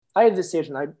I had a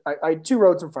decision. I had two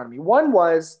roads in front of me. One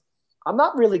was, I'm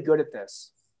not really good at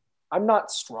this. I'm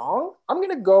not strong. I'm going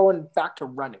to go and back to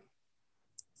running.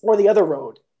 Or the other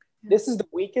road. This is the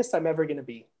weakest I'm ever going to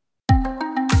be.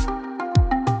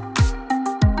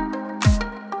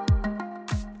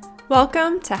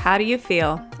 Welcome to How Do You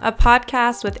Feel, a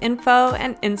podcast with info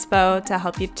and inspo to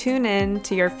help you tune in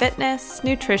to your fitness,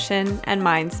 nutrition, and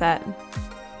mindset.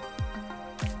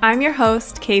 I'm your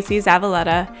host, Casey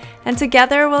Zavaleta, and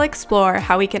together we'll explore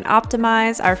how we can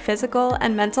optimize our physical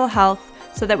and mental health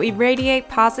so that we radiate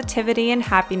positivity and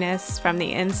happiness from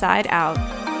the inside out.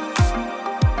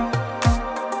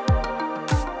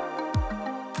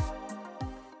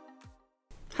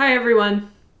 Hi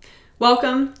everyone.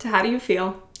 Welcome to How Do You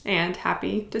Feel, and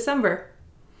happy December.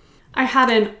 I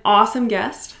had an awesome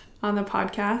guest on the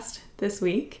podcast this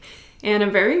week, and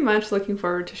I'm very much looking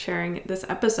forward to sharing this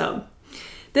episode.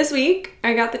 This week,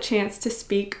 I got the chance to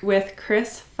speak with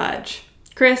Chris Fudge.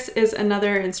 Chris is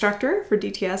another instructor for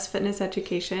DTS Fitness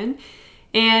Education,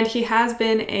 and he has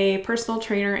been a personal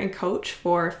trainer and coach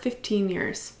for 15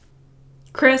 years.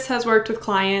 Chris has worked with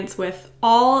clients with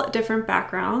all different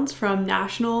backgrounds, from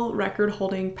national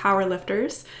record-holding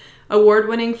powerlifters,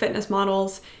 award-winning fitness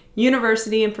models,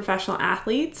 university and professional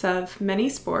athletes of many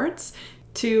sports,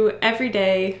 to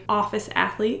everyday office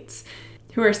athletes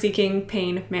who are seeking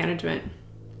pain management.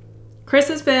 Chris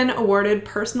has been awarded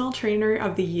Personal Trainer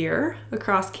of the Year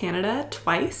across Canada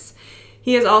twice.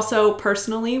 He has also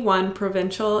personally won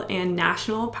provincial and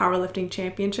national powerlifting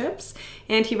championships,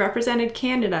 and he represented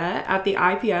Canada at the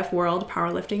IPF World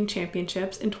Powerlifting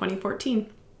Championships in 2014.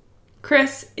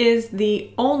 Chris is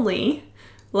the only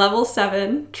Level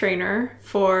 7 trainer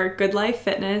for Good Life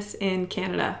Fitness in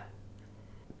Canada.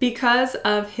 Because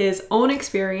of his own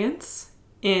experience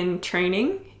in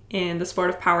training in the sport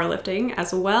of powerlifting,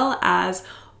 as well as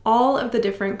all of the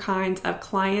different kinds of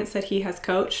clients that he has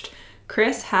coached,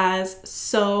 Chris has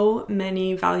so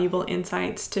many valuable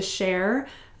insights to share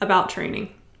about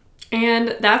training.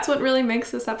 And that's what really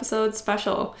makes this episode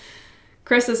special.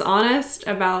 Chris is honest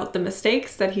about the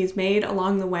mistakes that he's made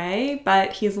along the way,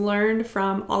 but he's learned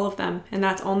from all of them, and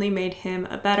that's only made him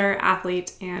a better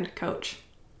athlete and coach.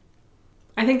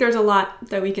 I think there's a lot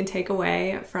that we can take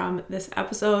away from this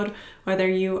episode, whether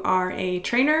you are a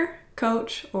trainer,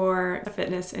 coach, or a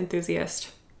fitness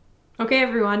enthusiast. Okay,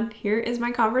 everyone, here is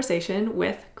my conversation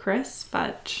with Chris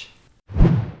Fudge.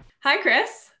 Hi,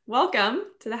 Chris. Welcome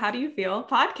to the How Do You Feel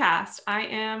podcast. I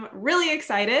am really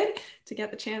excited to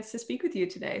get the chance to speak with you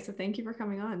today, so thank you for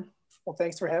coming on. Well,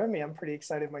 thanks for having me. I'm pretty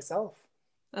excited myself.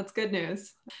 That's good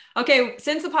news. Okay,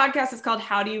 since the podcast is called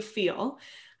How Do You Feel,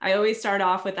 I always start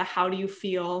off with a how do you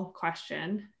feel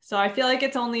question. So I feel like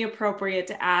it's only appropriate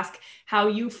to ask how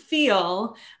you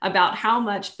feel about how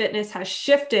much fitness has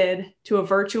shifted to a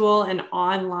virtual and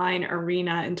online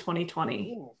arena in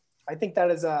 2020. I think that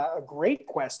is a great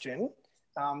question.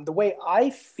 The way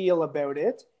I feel about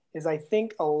it is I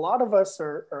think a lot of us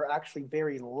are actually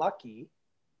very lucky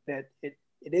that it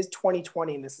is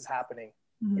 2020 and this is happening.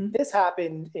 Mm-hmm. If this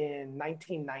happened in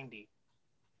 1990,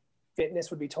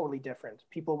 fitness would be totally different.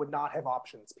 People would not have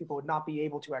options. People would not be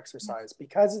able to exercise.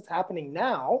 Because it's happening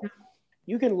now,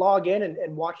 you can log in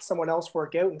and watch someone else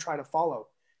work out and try to follow.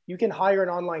 You can hire an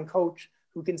online coach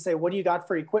who can say, what do you got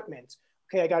for equipment?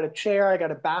 Okay, I got a chair, I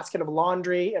got a basket of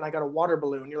laundry, and I got a water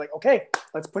balloon. You're like, okay,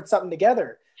 let's put something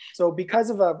together. So because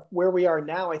of where we are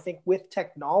now, I think with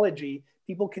technology,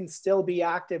 people can still be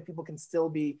active, people can still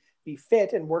be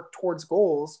fit and work towards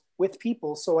goals with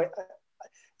people. So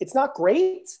it's not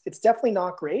great. It's definitely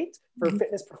not great for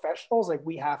fitness professionals. Like,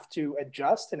 we have to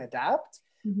adjust and adapt.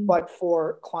 Mm-hmm. But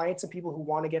for clients and people who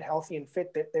want to get healthy and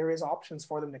fit, that there is options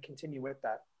for them to continue with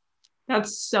that.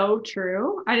 That's so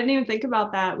true. I didn't even think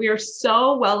about that. We are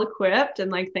so well equipped,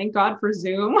 and thank God for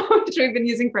Zoom, which we've been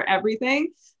using for everything,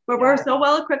 but we're so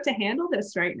well equipped to handle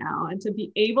this right now and to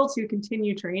be able to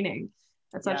continue training.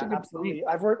 That's such a good point.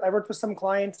 I've worked with some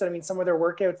clients that, some of their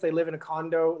workouts, they live in a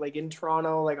condo, in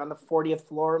Toronto, on the 40th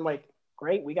floor. I'm like,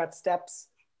 great, we got steps.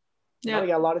 Yeah. We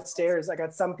got a lot of stairs. I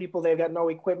got some people, they've got no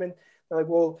equipment. They're like,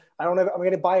 well, I'm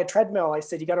going to buy a treadmill. I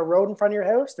said, you got a road in front of your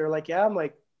house? They're like, yeah. I'm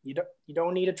like, you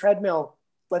don't need a treadmill.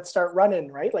 Let's start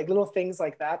running, right? Little things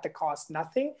like that cost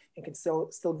nothing and can still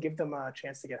give them a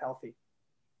chance to get healthy.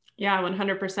 Yeah,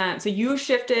 100%. So you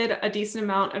shifted a decent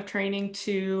amount of training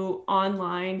to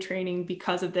online training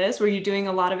because of this. Were you doing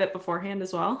a lot of it beforehand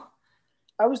as well?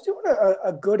 I was doing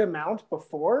a good amount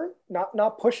before,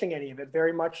 not pushing any of it,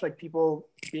 very much like people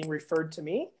being referred to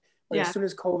me. As soon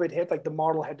as COVID hit, the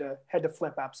model had to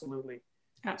flip, absolutely.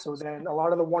 So then a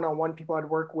lot of the one-on-one people I'd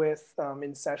work with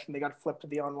in session, they got flipped to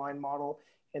the online model.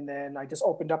 And then I just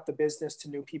opened up the business to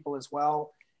new people as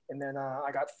well. And then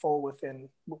I got full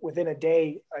within a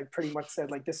day. I pretty much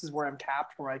said, like, this is where I'm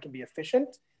capped, where I can be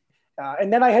efficient.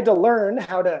 And then I had to learn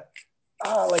how to,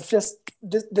 like, just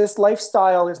this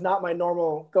lifestyle is not my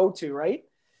normal go-to, right?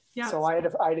 Yeah. So I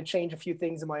had to change a few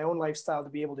things in my own lifestyle to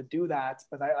be able to do that.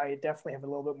 But I definitely have a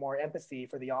little bit more empathy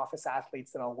for the office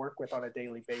athletes that I'll work with on a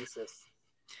daily basis.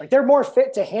 Like, they're more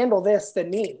fit to handle this than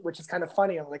me, which is kind of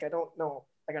funny. I'm like, I don't know.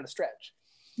 I got to stretch.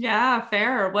 Yeah,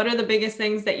 fair. What are the biggest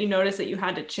things that you noticed that you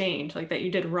had to change, like that you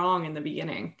did wrong in the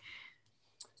beginning?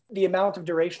 The amount of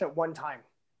duration at one time.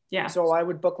 Yeah. So I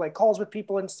would book like calls with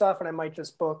people and stuff, and I might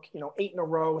just book, 8 in a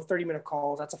row with 30-minute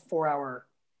calls. That's a 4-hour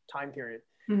time period.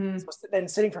 Mm-hmm. So then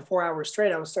sitting for 4 hours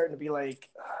straight, I was starting to be like,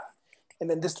 and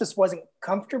then this just wasn't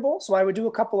comfortable. So I would do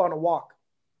a couple on a walk.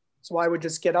 So I would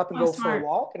just get up and go for a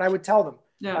walk, and I would tell them,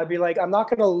 I'd be like, I'm not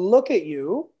going to look at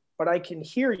you, but I can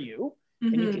hear you.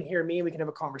 And you can hear me, and we can have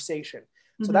a conversation.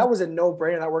 So that was a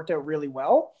no-brainer. That worked out really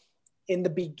well. In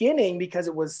the beginning, because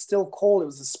it was still cold, it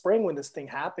was the spring when this thing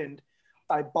happened,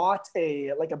 I bought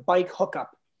a bike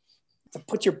hookup to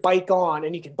put your bike on,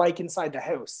 and you can bike inside the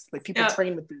house. Like, people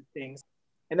train with these things.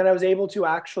 And then I was able to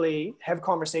actually have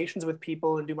conversations with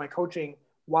people and do my coaching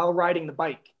while riding the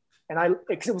bike. And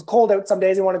it was cold out some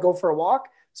days, I want to go for a walk.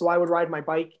 So I would ride my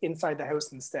bike inside the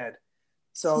house instead.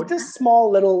 So just small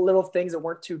little things that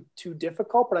weren't too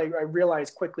difficult, but I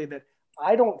realized quickly that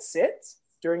I don't sit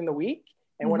during the week.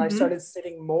 And when I started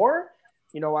sitting more,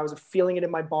 I was feeling it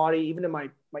in my body, even in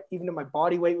my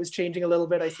body weight was changing a little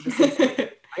bit. I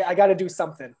said, I got to do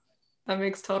something. That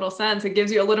makes total sense. It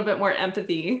gives you a little bit more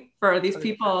empathy for these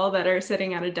people that are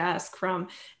sitting at a desk from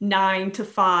 9 to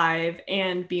 5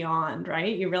 and beyond,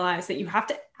 right? You realize that you have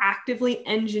to actively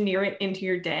engineer it into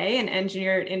your day and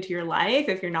engineer it into your life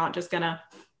if you're not just going to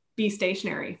be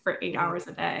stationary for 8 hours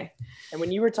a day. And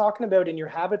when you were talking about in your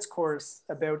habits course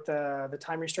about the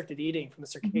time restricted eating from the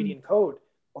circadian code,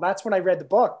 well, that's when I read the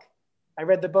book. I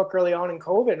read the book early on in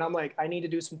COVID, and I'm like, I need to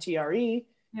do some TRE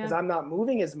because I'm not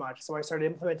moving as much. So I started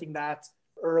implementing that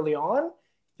early on.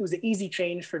 It was an easy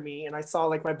change for me. And I saw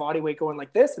like my body weight going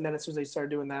like this. And then as soon as I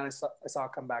started doing that, I saw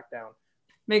it come back down.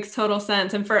 Makes total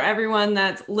sense. And for everyone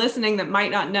that's listening that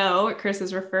might not know what Chris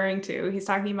is referring to, he's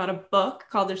talking about a book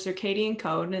called The Circadian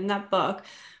Code. And in that book,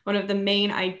 one of the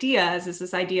main ideas is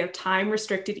this idea of time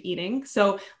restricted eating.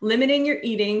 So limiting your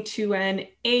eating to an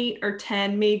 8 or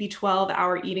 10, maybe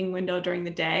 12-hour eating window during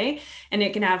the day. And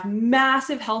it can have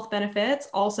massive health benefits,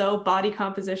 also body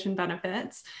composition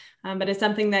benefits. But it's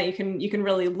something that you can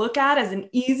really look at as an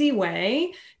easy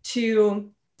way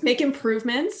to make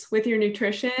improvements with your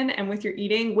nutrition and with your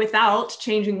eating without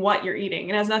changing what you're eating.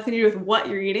 It has nothing to do with what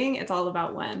you're eating. It's all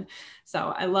about when.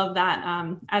 So I love that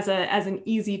as an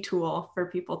easy tool for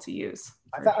people to use.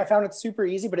 I found it super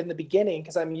easy, but in the beginning,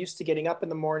 because I'm used to getting up in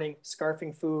the morning,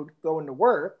 scarfing food, going to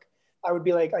work, I would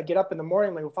be like, I get up in the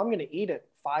morning, like if I'm going to eat at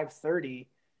 5:30,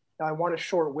 now I want a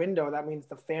short window. That means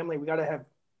the family, we got to have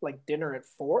like dinner at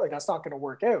 4. Like that's not going to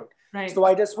work out. Right. So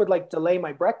I just would like delay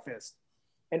my breakfast.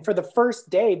 And for the first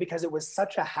day, because it was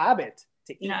such a habit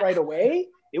to eat right away,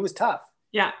 it was tough.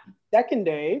 Yeah. Second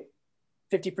day,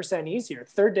 50% easier.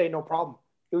 Third day, no problem.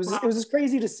 It was just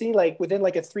crazy to see, like within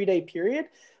like a 3-day period,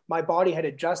 my body had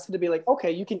adjusted to be like,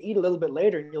 okay, you can eat a little bit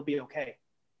later and you'll be okay.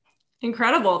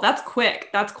 Incredible. That's quick.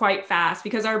 That's quite fast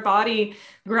because our body,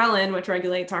 ghrelin, which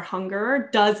regulates our hunger,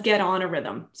 does get on a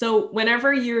rhythm. So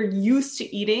whenever you're used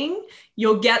to eating,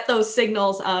 you'll get those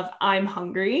signals of I'm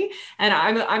hungry. And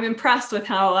I'm impressed with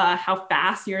how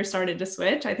fast you're started to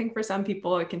switch. I think for some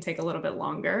people it can take a little bit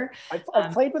longer.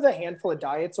 I've played with a handful of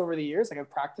diets over the years. Like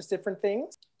I've practiced different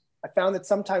things. I found that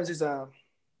sometimes there's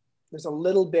a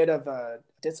little bit of a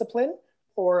discipline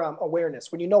or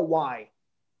awareness when you know why.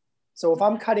 So if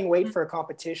I'm cutting weight for a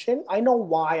competition, I know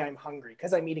why I'm hungry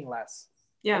because I'm eating less.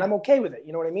 Yeah. And I'm okay with it.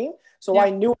 You know what I mean? So I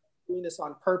knew I was doing this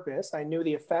on purpose. I knew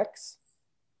the effects.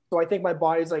 So I think my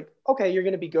body's like, okay, you're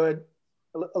going to be good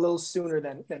a little sooner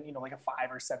than like a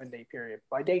 5 or 7 day period.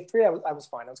 By day 3, I was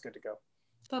fine. I was good to go.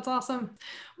 That's awesome.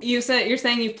 You're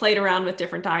saying you've played around with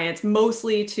different diets,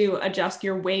 mostly to adjust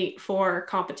your weight for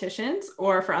competitions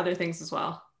or for other things as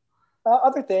well?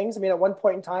 Other things. I mean, at one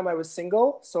point in time, I was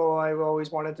single, so I always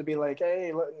wanted to be like,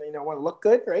 hey, I want to look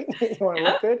good, right? You want to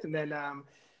look good, and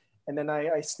then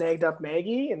I snagged up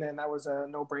Maggie, and then that was a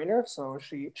no-brainer. So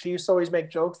she used to always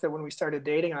make jokes that when we started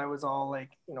dating, I was all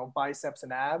like, biceps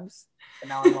and abs, and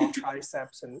now I'm all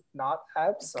triceps and not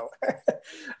abs. So,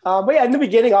 but yeah, in the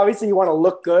beginning, obviously, you want to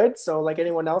look good. So, like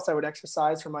anyone else, I would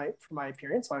exercise for my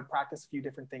appearance. So I'd practice a few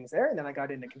different things there, and then I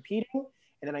got into competing,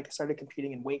 and then I started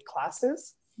competing in weight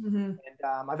classes. Mm-hmm.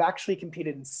 And I've actually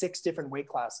competed in 6 different weight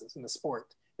classes in the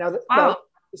sport. Now,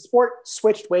 the sport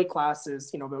switched weight classes,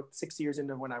 about 6 years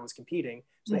into when I was competing.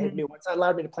 So they had new ones. That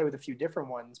allowed me to play with a few different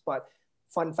ones. But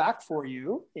fun fact for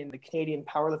you, in the Canadian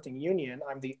Powerlifting Union,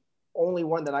 I'm the only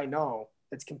one that I know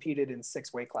that's competed in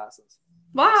 6 weight classes.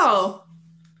 Wow.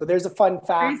 So there's a fun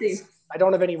fact. Crazy. I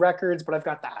don't have any records, but I've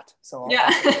got that. So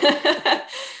yeah,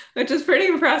 which is pretty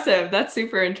impressive. That's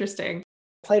super interesting.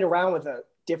 Played around with a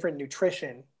different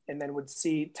nutrition and then would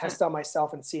test on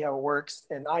myself and see how it works.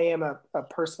 And I am a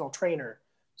personal trainer.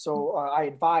 So I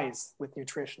advise with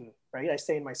nutrition, right? I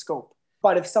stay in my scope.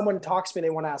 But if someone talks to me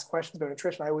and they want to ask questions about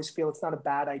nutrition, I always feel it's not a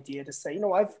bad idea to say,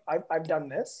 I've done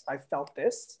this. I've felt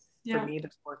this. For me,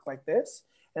 this work like this.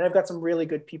 And I've got some really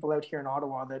good people out here in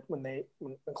Ottawa that when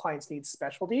clients need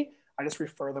specialty, I just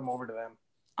refer them over to them.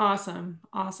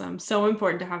 Awesome. So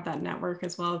important to have that network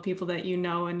as well, people that you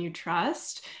know and you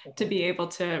trust to be able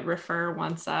to refer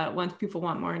once people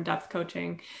want more in-depth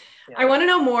coaching. Yeah. I want to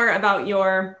know more about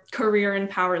your career in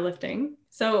powerlifting.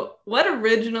 So what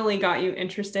originally got you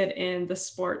interested in the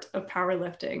sport of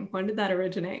powerlifting? When did that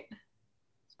originate?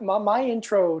 My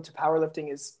intro to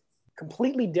powerlifting is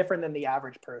completely different than the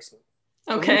average person.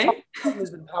 Okay. Someone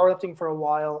who's been powerlifting for a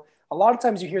while, a lot of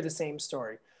times you hear the same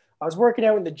story. I was working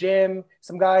out in the gym.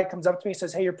 Some guy comes up to me and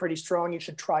says, hey, you're pretty strong. You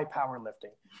should try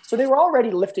powerlifting. So they were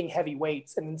already lifting heavy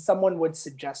weights, and then someone would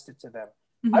suggest it to them.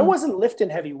 Mm-hmm. I wasn't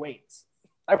lifting heavy weights.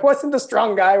 I wasn't the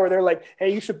strong guy where they're like,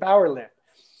 hey, you should powerlift.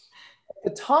 At the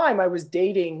time, I was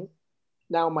dating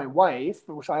now my wife,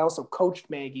 which I also coached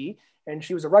Maggie, and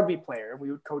she was a rugby player.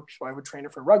 I would train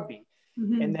her for rugby.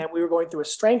 Mm-hmm. And then we were going through a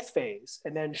strength phase.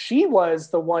 And then she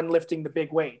was the one lifting the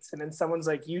big weights. And then someone's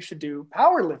like, you should do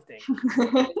powerlifting.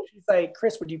 She's like,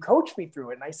 Chris, would you coach me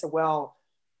through it? And I said, well,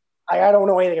 I don't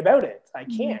know anything about it. I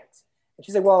can't. And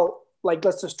she said, well,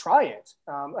 let's just try it.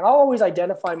 And I'll always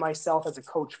identify myself as a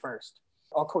coach first.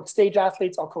 I'll coach stage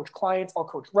athletes. I'll coach clients. I'll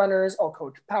coach runners. I'll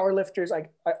coach powerlifters.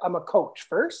 I'm a coach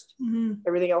first. Mm-hmm.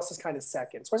 Everything else is kind of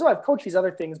second. So I've coached these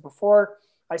other things before.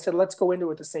 I said, let's go into it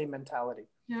with the same mentality.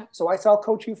 Yeah. So I said, I'll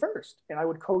coach you first. And I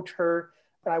would coach her,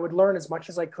 and I would learn as much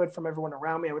as I could from everyone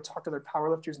around me. I would talk to other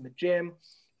powerlifters in the gym,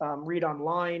 read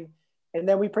online. And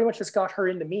then we pretty much just got her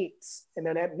into meets. And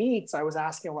then at meets, I was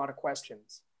asking a lot of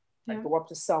questions. Yeah. I'd go up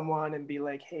to someone and be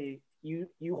like, hey, you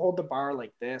hold the bar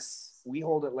like this. We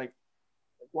hold it like,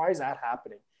 why is that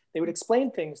happening? They would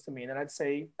explain things to me. And then I'd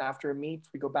say, after a meet,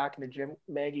 we go back in the gym,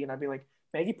 Maggie, and I'd be like,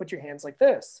 Maggie, put your hands like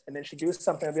this. And then she'd do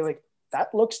something. I'd be like,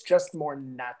 that looks just more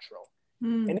natural.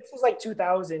 And this was like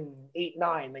 2008,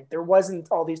 9. Like there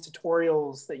wasn't all these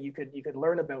tutorials that you could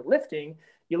learn about lifting.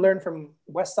 You learn from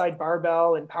Westside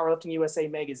Barbell and Powerlifting USA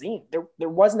magazine. There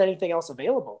wasn't anything else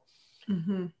available.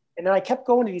 Mm-hmm. And then I kept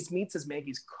going to these meets as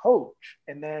Maggie's coach.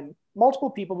 And then multiple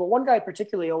people, but one guy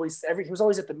particularly he was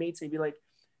always at the meets. And he'd be like,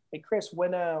 hey, Chris,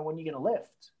 when you gonna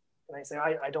lift? And I say,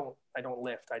 I don't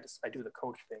lift. I do the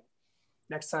coach thing.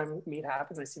 Next time meet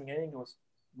happens, I see him again, he goes,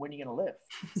 when are you going to lift?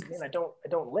 I said, man, I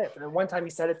don't lift. And then one time he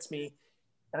said it to me,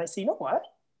 and I said, you know what?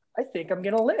 I think I'm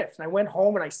going to lift. And I went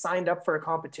home and I signed up for a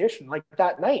competition like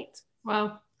that night.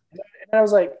 Wow. And I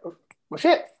was like, well,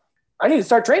 shit, I need to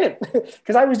start training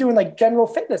because I was doing like general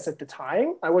fitness at the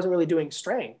time. I wasn't really doing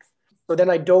strength. So then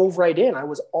I dove right in. I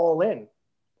was all in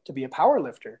to be a power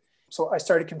lifter. So I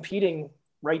started competing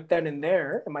right then and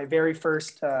there in my very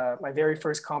first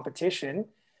competition.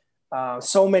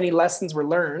 So many lessons were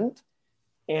learned.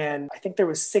 And I think there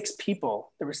were 6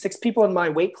 people. There were 6 people in my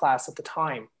weight class at the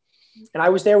time. And I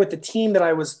was there with the team that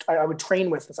I would train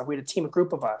with. And stuff. We had a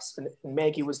group of us, and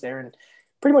Maggie was there. And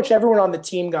pretty much everyone on the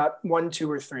team got 1, 2,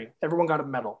 or 3. Everyone got a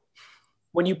medal.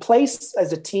 When you place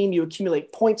as a team, you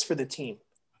accumulate points for the team.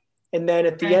 And then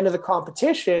at the end of the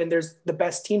competition, there's the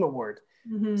best team award.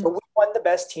 Mm-hmm. So we won the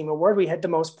best team award. We had the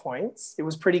most points. It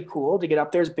was pretty cool to get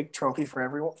up there. It's a big trophy for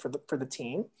everyone, for the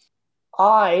team.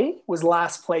 I was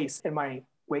last place in my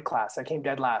weight class. I came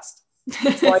dead last.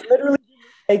 So I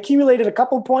accumulated a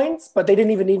couple points, but they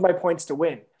didn't even need my points to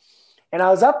win. And I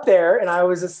was up there and I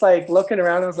was just like looking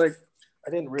around. I was like, I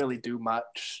didn't really do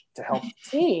much to help the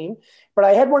team, but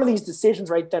I had one of these decisions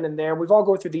right then and there. We've all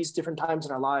go through these different times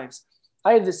in our lives.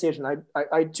 I had a decision.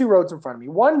 I had 2 roads in front of me.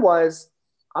 One was,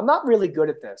 I'm not really good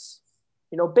at this.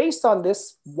 Based on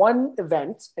this one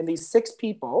event and these 6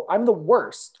 people, I'm the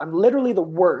worst. I'm literally the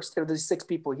worst of these 6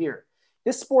 people here.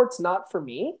 This sport's not for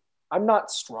me. I'm not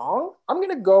strong. I'm going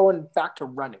to go and back to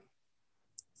running.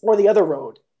 Or the other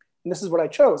road. And this is what I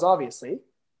chose, obviously.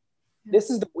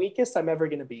 This is the weakest I'm ever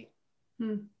going to be.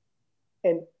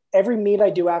 And every meet I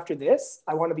do after this,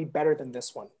 I want to be better than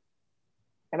this one.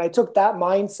 And I took that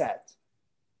mindset.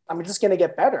 I'm just going to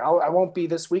get better. I won't be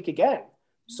this weak again.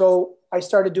 So I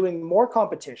started doing more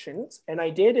competitions, and I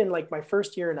did in like my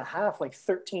first year and a half, like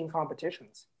 13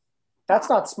 competitions. That's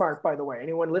not smart, by the way.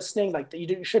 Anyone listening, like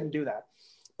you shouldn't do that.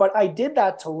 But I did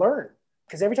that to learn,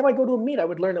 because every time I go to a meet, I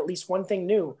would learn at least one thing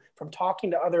new from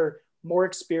talking to other more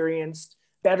experienced,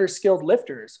 better skilled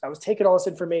lifters. I was taking all this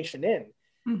information in.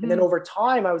 Mm-hmm. And then over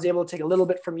time, I was able to take a little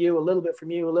bit from you, a little bit from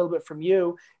you, a little bit from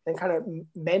you, and kind of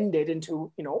mend it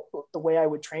into, you know, the way I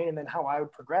would train and then how I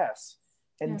would progress.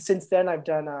 And since then, I've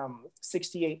done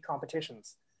 68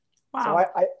 competitions. Wow.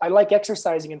 So I like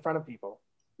exercising in front of people.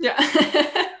 Yeah.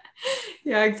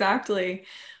 Yeah, exactly.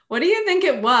 What do you think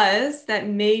it was that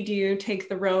made you take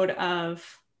the road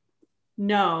of,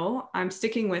 no, I'm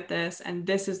sticking with this, and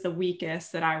this is the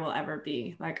weakest that I will ever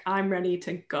be? Like, I'm ready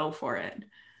to go for it.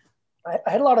 I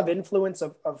had a lot of influence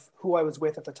of who I was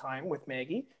with at the time, with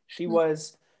Maggie. She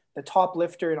was the top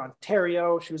lifter in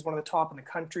Ontario. She was one of the top in the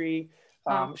country.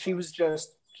 She was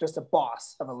just a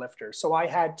boss of a lifter. So I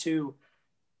had to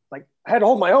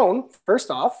hold my own,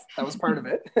 first off. That was part of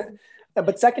it.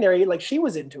 But secondary, like, she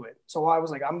was into it. So I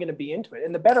was like, I'm going to be into it.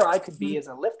 And the better I could be as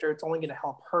a lifter, it's only going to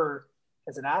help her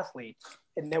as an athlete.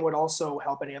 And then would also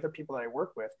help any other people that I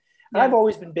work with. And I've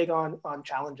always been big on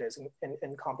challenges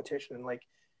and competition. And like,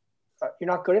 you're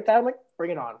not good at that? I'm like,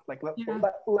 bring it on. Like,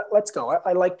 let's go.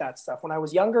 I like that stuff. When I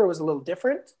was younger, it was a little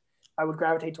different. I would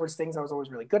gravitate towards things I was always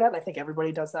really good at. And I think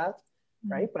everybody does that.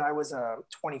 Right. But I was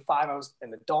 25. I was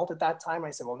an adult at that time.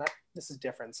 I said, well, this is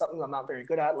different. Something I'm not very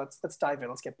good at. Let's dive in.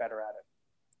 Let's get better at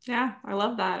it. Yeah, I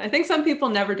love that. I think some people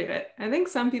never do it. I think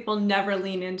some people never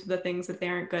lean into the things that they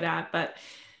aren't good at. But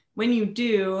when you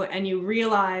do, and you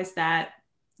realize that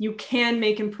you can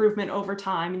make improvement over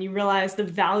time, and you realize the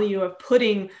value of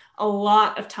putting a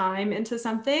lot of time into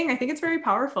something, I think it's very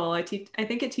powerful. I think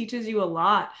it teaches you a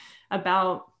lot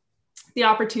about the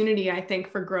opportunity, I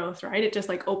think, for growth, right? It just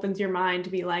like opens your mind to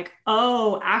be like,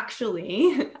 oh,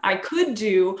 actually, I could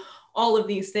do all of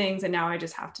these things, and now I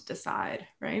just have to decide,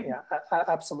 right? Yeah,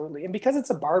 absolutely. And because it's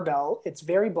a barbell, it's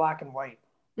very black and white.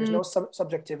 There's no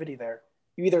subjectivity there.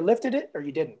 You either lifted it or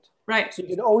you didn't. Right. So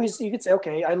you could say,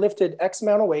 okay, I lifted X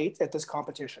amount of weight at this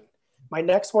competition. My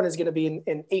next one is going to be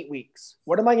in 8 weeks.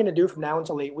 What am I going to do from now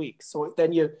until 8 weeks? So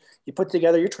then you put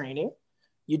together your training,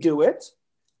 you do it,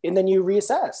 and then you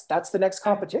reassess. That's the next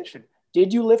competition.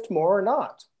 Did you lift more or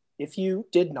not? If you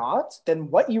did not, then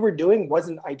what you were doing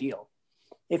wasn't ideal.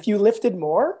 If you lifted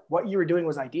more, what you were doing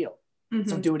was ideal. Mm-hmm.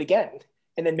 So do it again,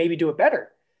 and then maybe do it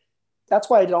better. That's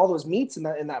why I did all those meets in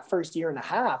that first year and a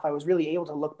half. I was really able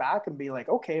to look back and be like,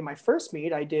 okay, my first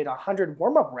meet, I did 100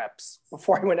 warm-up reps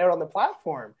before I went out on the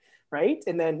platform, right?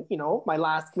 And then, my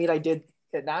last meet I did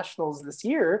at Nationals this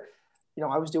year,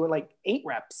 I was doing like 8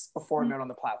 reps before I went on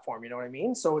the platform, you know what I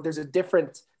mean? So there's a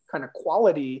different kind of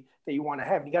quality that you want to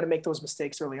have. You got to make those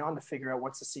mistakes early on to figure out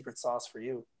what's the secret sauce for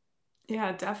you.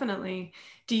 Yeah, definitely.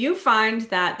 Do you find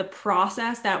that the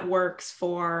process that works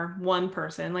for one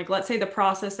person, like let's say the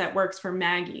process that works for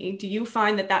Maggie, do you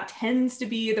find that tends to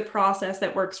be the process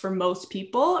that works for most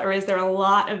people? Or is there a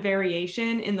lot of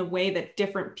variation in the way that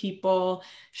different people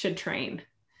should train?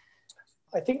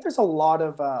 I think there's a lot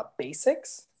of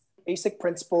basic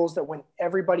principles that when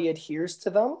everybody adheres to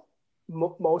them,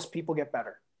 most people get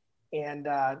better. And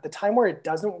the time where it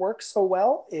doesn't work so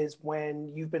well is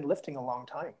when you've been lifting a long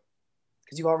time,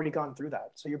 because you've already gone through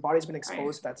that. So your body's been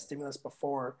exposed to that stimulus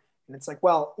before. And it's like,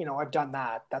 well, I've done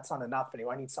that. That's not enough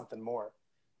anymore. I need something more.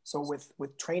 So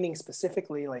with training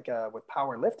specifically, like with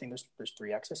powerlifting, there's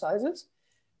 3 exercises.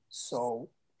 So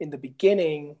in the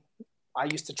beginning, I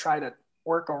used to try to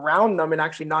work around them and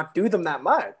actually not do them that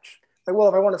much. Like, well,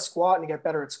 if I want to squat and get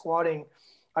better at squatting,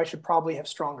 I should probably have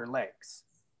stronger legs.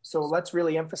 So let's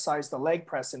really emphasize the leg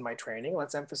press in my training.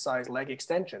 Let's emphasize leg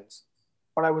extensions.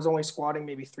 But I was only squatting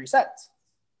maybe 3 sets.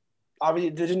 Obviously,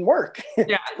 it didn't work.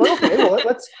 Yeah. Okay, well,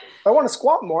 if I want to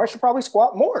squat more, I should probably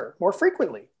squat more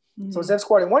frequently. Mm-hmm. So instead of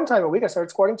squatting 1 time a week, I started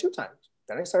squatting 2 times.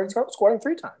 Then I started squatting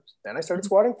 3 times. Then I started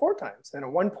squatting 4 times. And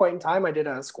at one point in time, I did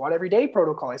a squat every day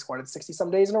protocol. I squatted 60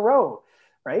 some days in a row.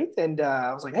 Right. And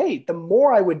I was like, hey, the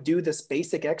more I would do this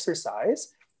basic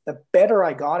exercise, the better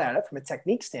I got at it from a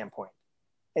technique standpoint.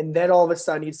 And then all of a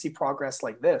sudden you'd see progress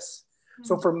like this. Mm-hmm.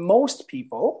 So for most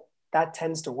people, that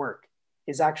tends to work,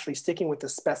 is actually sticking with the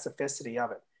specificity of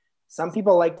it. Some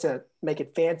people like to make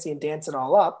it fancy and dance it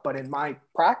all up. But in my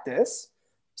practice,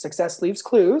 success leaves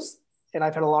clues. And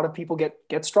I've had a lot of people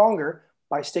get stronger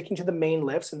by sticking to the main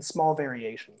lifts and small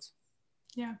variations.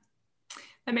 Yeah,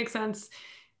 that makes sense.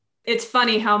 It's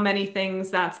funny how many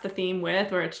things that's the theme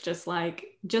with, where it's just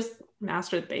like, just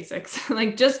master the basics.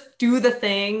 Like just do the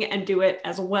thing and do it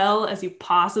as well as you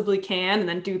possibly can, and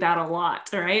then do that a lot.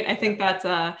 Right. I think that's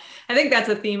a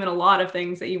theme in a lot of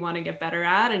things that you want to get better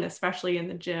at, and especially in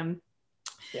the gym.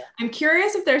 Yeah. I'm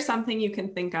curious if there's something you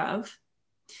can think of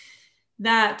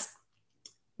that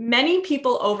many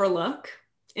people overlook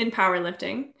in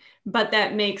powerlifting, but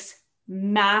that makes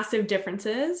massive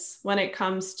differences when it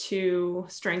comes to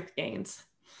strength gains.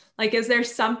 Like, is there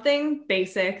something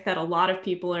basic that a lot of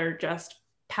people are just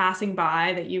passing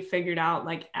by that you figured out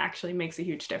like actually makes a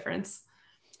huge difference?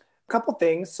 A couple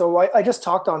things. So I just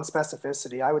talked on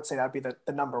specificity. I would say that'd be the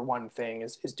number one thing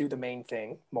is do the main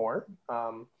thing more.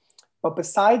 But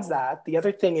besides that, the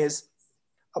other thing is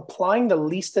applying the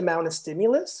least amount of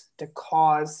stimulus to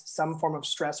cause some form of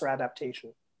stress or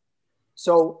adaptation.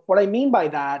 So what I mean by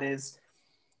that is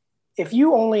if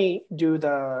you only do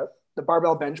the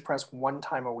barbell bench press one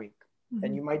time a week,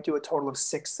 and you might do a total of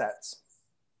 6 sets.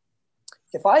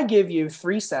 If I give you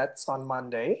 3 sets on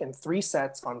Monday and 3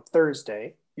 sets on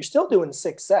Thursday, you're still doing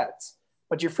 6 sets,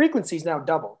 but your frequency is now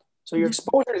doubled. So your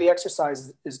exposure to the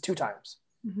exercise is 2 times.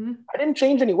 I didn't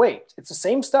change any weight. It's the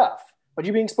same stuff, but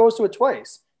you're being exposed to it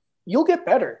twice. You'll get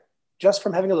better just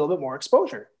from having a little bit more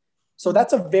exposure. So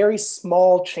that's a very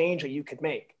small change that you could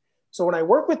make. So when I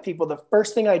work with people, the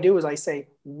first thing I do is I say,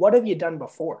 what have you done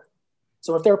before?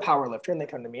 So if they're a power lifter and they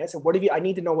come to me, I said, I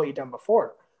need to know what you've done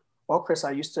before. Well, Chris,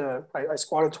 I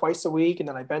squatted twice a week, and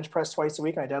then I bench pressed twice a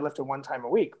week, and I deadlifted 1 time a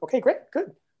week. Okay, great,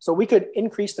 good. So we could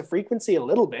increase the frequency a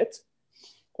little bit,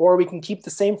 or we can keep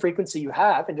the same frequency you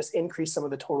have and just increase some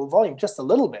of the total volume just a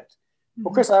little bit.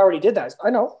 Well, Chris, I already did that. I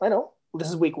know. Well, this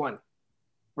is week 1.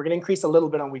 We're going to increase a little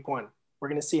bit on week 1. We're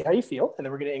going to see how you feel, and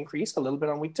then we're going to increase a little bit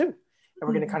on week 2. And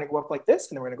we're going to kind of go up like this,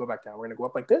 and then we're going to go back down. We're going to go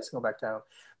up like this and go back down.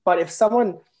 But if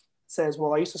someone says,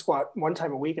 well, I used to squat 1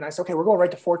 time a week, and I say, okay, we're going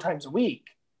right to 4 times a week,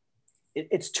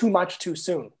 it's too much too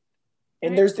soon.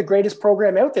 And there's the greatest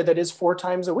program out there that is 4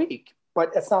 times a week,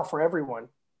 but it's not for everyone,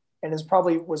 and it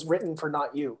probably was written for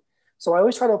not you. So I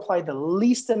always try to apply the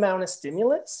least amount of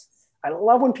stimulus. I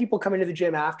love when people come into the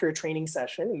gym after a training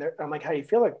session, and I'm like, how do you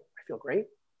feel? Like, I feel great.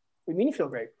 What do you mean you feel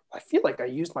great? I feel like I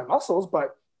used my muscles,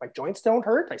 but my joints don't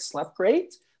hurt. I slept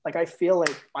great. Like, I feel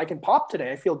like I can pop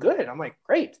today. I feel good. I'm like,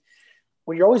 great.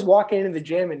 When you're always walking into the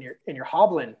gym and you're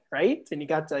hobbling, right? And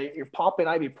you're popping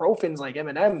ibuprofens like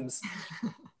M&Ms,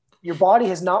 your body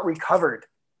has not recovered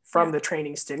from the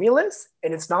training stimulus,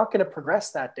 and it's not going to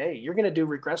progress that day. You're going to do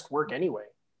regressed work anyway.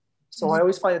 So I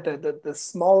always find that the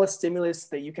smallest stimulus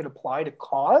that you can apply to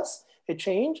cause a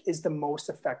change is the most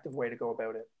effective way to go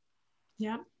about it.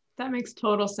 Yeah, that makes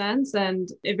total sense. And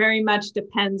it very much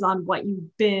depends on what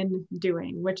you've been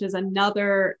doing, which is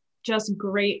another just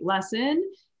great lesson.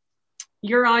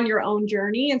 You're on your own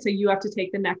journey, and so you have to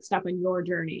take the next step in your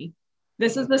journey.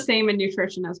 This is the same in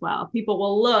nutrition as well. People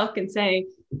will look and say,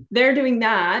 they're doing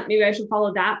that, maybe I should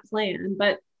follow that plan,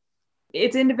 but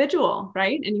it's individual,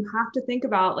 right? And you have to think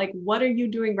about, like, what are you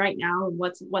doing right now, and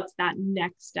what's that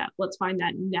next step? Let's find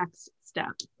that next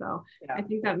step. So I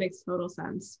think that makes total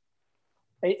sense.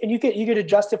 And you could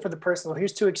adjust it for the person. Well,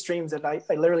 here's 2 extremes that I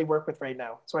literally work with right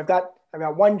now. So I've got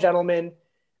one gentleman.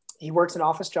 He works an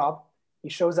office job. He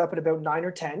shows up at about 9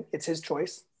 or 10. It's his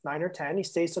choice, 9 or 10. He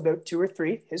stays till about 2 or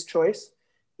 3, his choice.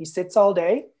 He sits all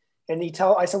day, and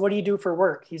I said, what do you do for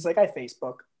work? He's like, I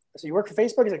Facebook. I said, you work for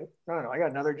Facebook? He's like, no, I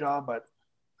got another job, but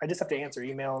I just have to answer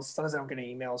emails. Sometimes I don't get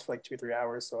any emails for like 2 or 3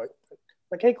 hours. So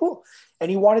like, hey, cool.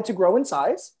 And he wanted to grow in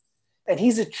size, and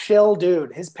he's a chill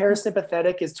dude. His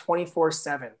parasympathetic is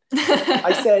 24/7.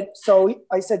 I said,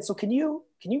 so can you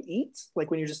eat like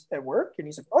when you're just at work? And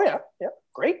he's like, oh yeah,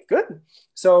 great, good.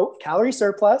 So calorie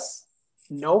surplus,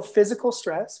 no physical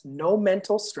stress, no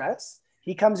mental stress.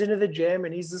 He comes into the gym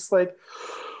and he's just like,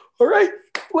 all right,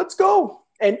 let's go.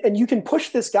 And you can push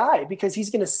this guy because he's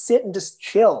going to sit and just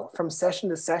chill from session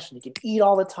to session. He can eat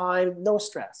all the time, no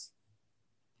stress.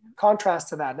 Contrast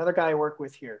to that, another guy I work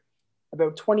with here,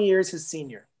 about 20 years his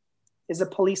senior, is a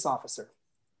police officer,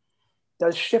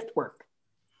 does shift work.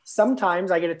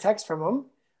 Sometimes I get a text from him,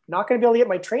 not going to be able to get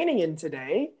my training in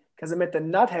today because I'm at the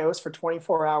nut house for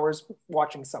 24 hours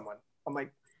watching someone. I'm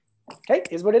like, okay,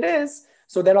 is what it is.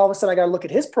 So then all of a sudden I got to look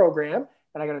at his program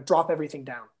and I got to drop everything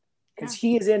down because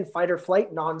he is in fight or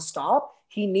flight nonstop.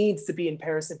 He needs to be in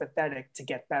parasympathetic to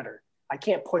get better. I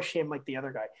can't push him like the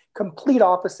other guy. Complete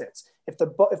opposites. If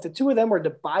the 2 of them were to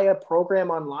buy a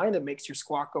program online that makes your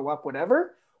squat go up,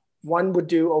 whatever, one would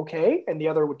do okay and the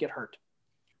other would get hurt.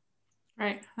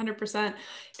 Right. 100%.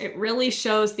 It really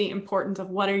shows the importance of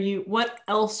what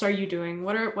else are you doing?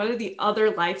 What are the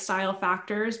other lifestyle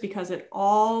factors? Because it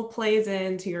all plays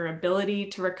into your ability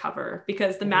to recover,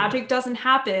 because the magic doesn't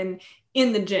happen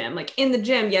in the gym. Like in the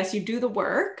gym, yes, you do the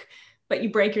work, but you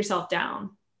break yourself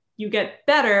down. You get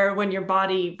better when your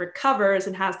body recovers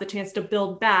and has the chance to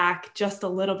build back just a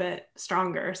little bit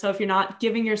stronger. So if you're not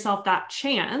giving yourself that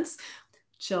chance,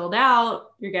 chilled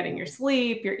out, you're getting your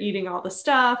sleep, you're eating all the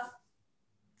stuff,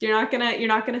 you're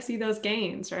not gonna see those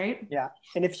gains, right? Yeah.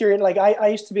 And if you're like, I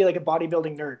used to be like a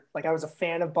bodybuilding nerd. Like I was a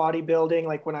fan of bodybuilding,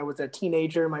 like when I was a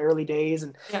teenager in my early days.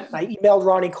 And Yeah. I emailed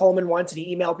Ronnie Coleman once and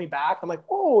he emailed me back. I'm like,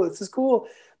 oh, this is cool.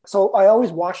 So I always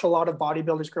watched a lot of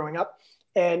bodybuilders growing up.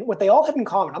 And what they all have in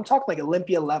common, I'm talking like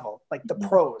Olympia level, like the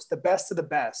pros, the best of the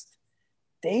best.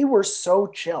 They were so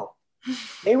chill.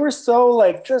 They were so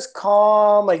like just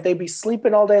calm, like they'd be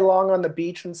sleeping all day long on the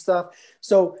beach and stuff.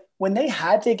 So when they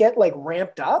had to get like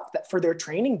ramped up for their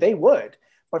training, they would.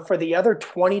 But for the other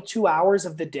 22 hours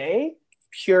of the day,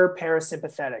 pure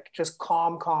parasympathetic, just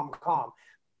calm, calm, calm.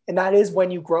 And that is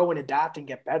when you grow and adapt and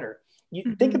get better.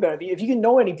 You think about it. If you can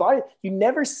know anybody, you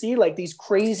never see like these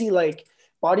crazy like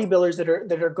bodybuilders that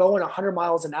are going 100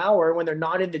 miles an hour. When they're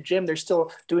not in the gym, they're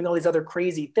still doing all these other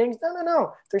crazy things.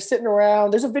 No. They're sitting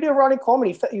around. There's a video of Ronnie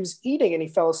Coleman. He was eating and he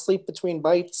fell asleep between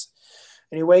bites.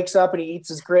 And he wakes up and he eats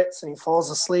his grits and he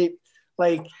falls asleep.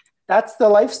 Like that's the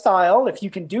lifestyle. If you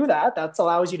can do that, that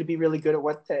allows you to be really good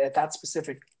at that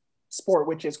specific sport,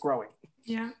 which is growing.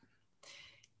 Yeah.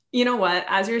 You know what?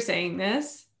 As you're saying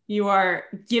this, you are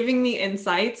giving me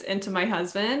insights into my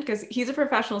husband because he's a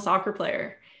professional soccer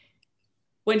player.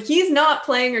 When he's not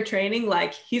playing or training,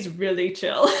 like he's really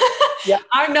chill. Yeah.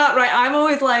 I'm not right. I'm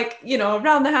always like,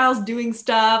 around the house doing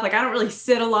stuff. Like I don't really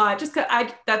sit a lot just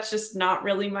because that's just not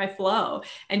really my flow.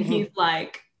 And he's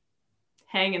like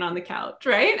hanging on the couch.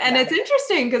 Right. And it's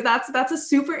interesting because that's a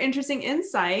super interesting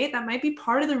insight. That might be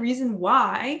part of the reason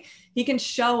why he can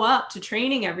show up to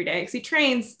training every day because he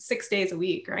trains 6 days a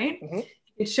week. Right.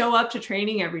 He can show up to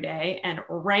training every day and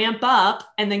ramp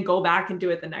up and then go back and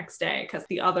do it the next day because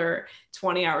the other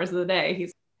 20 hours of the day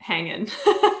he's hanging.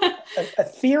 A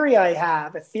theory I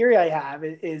have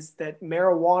is that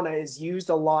marijuana is used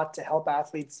a lot to help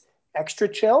athletes extra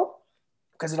chill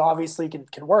because it obviously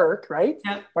can work, right?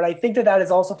 Yep. But I think that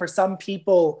is also for some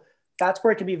people, that's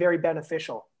where it can be very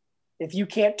beneficial. If you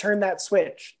can't turn that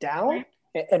switch down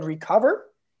and recover,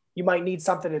 you might need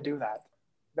something to do that.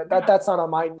 That's not on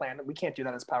my plan. We can't do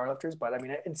that as powerlifters, but I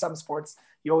mean, in some sports,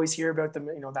 you always hear about them,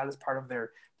 that is part of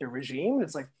their regime.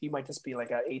 It's like, you might just be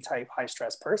like A-type high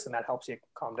stress person that helps you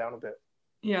calm down a bit.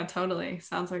 Yeah, totally.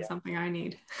 Sounds like something I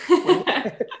need.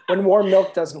 when warm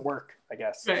milk doesn't work, I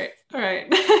guess. Right. All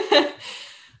right.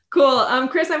 Cool.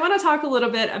 Chris, I want to talk a little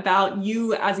bit about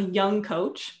you as a young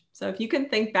coach. So if you can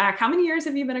think back, how many years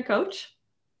have you been a coach?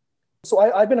 So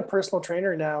I've been a personal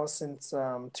trainer now since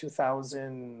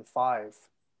 2005.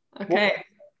 Okay. Well,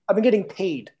 I've been getting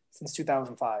paid since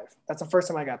 2005. That's the first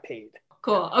time I got paid.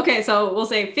 Cool. Okay. So we'll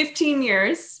say 15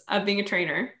 years of being a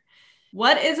trainer.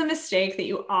 What is a mistake that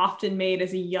you often made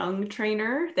as a young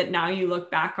trainer that now you look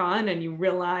back on and you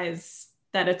realize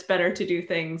that it's better to do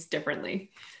things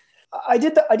differently? I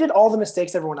did all the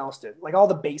mistakes everyone else did, like all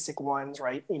the basic ones,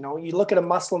 right? You look at a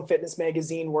Muscle and Fitness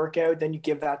magazine workout, then you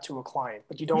give that to a client,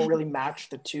 but you don't really match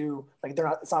the two. Like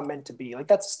it's not meant to be. Like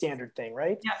that's a standard thing,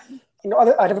 right? Yeah.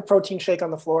 I'd have a protein shake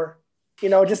on the floor,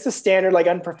 just the standard, like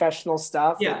unprofessional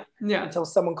stuff. Yeah. Until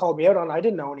someone called me out on it, I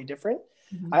didn't know any different.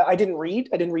 I didn't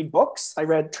read books. I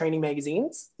read training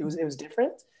magazines. It was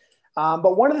different.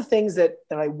 But one of the things that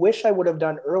I wish I would have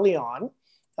done early on,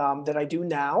 that I do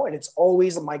now, and it's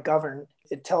always my govern,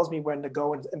 it tells me when to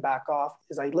go and back off,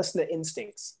 is I listen to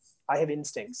instincts. I have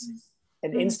instincts.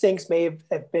 And instincts may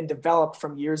have been developed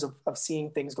from years of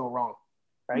seeing things go wrong,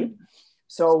 right?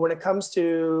 So when it comes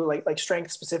to like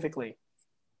strength specifically,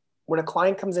 when a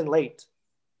client comes in late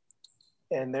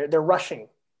and they're rushing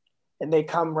and they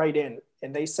come right in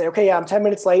and they say, okay, yeah, I'm 10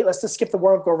 minutes late. Let's just skip the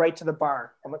warm-up, go right to the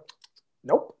bar. I'm like,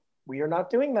 nope. We are not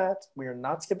doing that. We are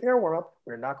not skipping our warm-up.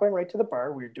 We're not going right to the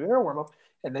bar. We're doing our warm-up.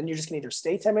 And then you're just going to either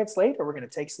stay 10 minutes late or we're going to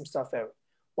take some stuff out.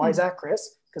 Why is that,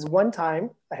 Chris? Because one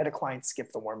time I had a client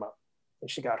skip the warm-up and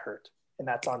she got hurt. And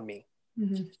that's on me.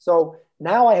 So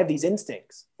now I have these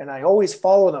instincts and I always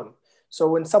follow them. So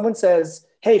when someone says,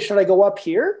 hey, should I go up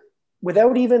here?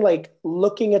 Without even like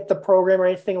looking at the program or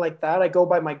anything like that, I go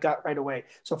by my gut right away.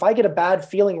 So if I get a bad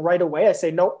feeling right away, I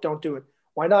say, nope, don't do it.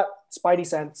 Why not? Spidey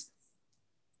sense.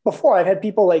 Before I've had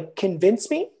people like convince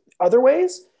me other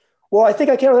ways. Well, I think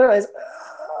I can't realize.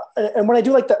 And when I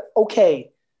do like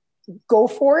okay, go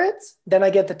for it. Then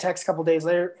I get the text a couple of days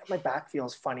later. My back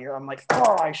feels funnier. I'm like,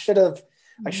 oh, I should have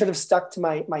stuck to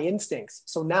my instincts.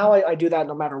 So now I do that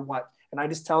no matter what. And I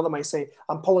just tell them, I say,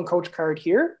 I'm pulling coach card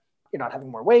here. You're not having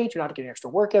more weight. You're not getting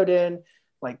extra workout in.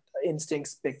 like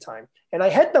instincts big time. And I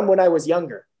had them when I was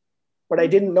younger, but I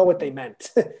didn't know what they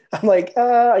meant. I'm like,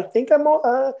 I think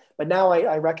but now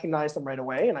I recognize them right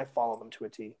away and I follow them to a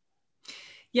T.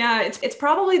 Yeah, it's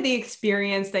probably the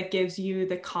experience that gives you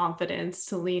the confidence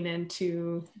to lean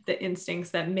into the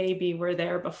instincts that maybe were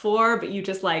there before, but you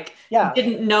just like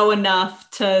didn't know enough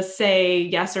to say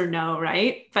yes or no,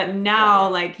 right? But now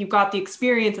like you've got the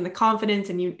experience and the confidence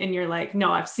and you're like,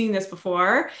 no, I've seen this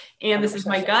before and 100%. This is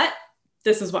my gut.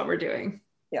 This is what we're doing.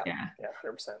 Yeah.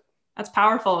 100%. That's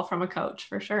powerful from a coach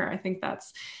for sure. I think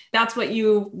that's what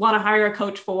you want to hire a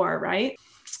coach for, right?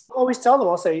 I always tell them,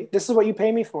 I'll say, this is what you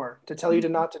pay me for, to tell you to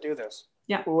not to do this.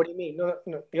 Yeah. Well, what do you mean? No,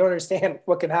 you don't understand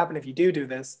what can happen if you do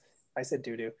this. I said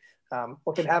do.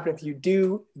 What can happen if you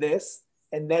do this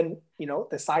and then,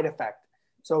 the side effect.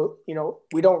 So,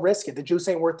 we don't risk it. The juice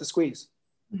ain't worth the squeeze.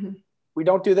 Mm-hmm. We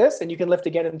don't do this and you can lift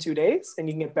again in 2 days and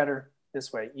you can get better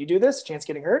this way. You do this, chance of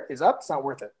getting hurt is up. It's not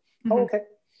worth it. Mm-hmm. Oh, okay.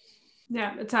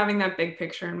 Yeah, it's having that big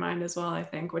picture in mind as well, I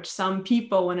think, which some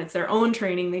people, when it's their own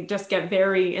training, they just get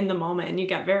very in the moment and you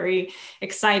get very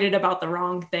excited about the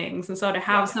wrong things. And so to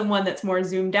have someone that's more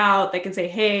zoomed out that can say,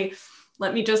 hey,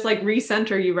 let me just like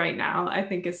recenter you right now, I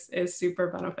think is super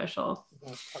beneficial.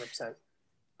 100%.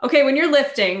 Okay, when you're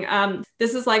lifting,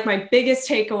 this is like my biggest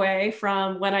takeaway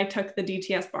from when I took the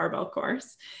DTS barbell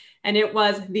course. And it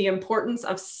was the importance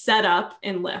of setup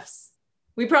in lifts.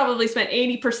 We probably spent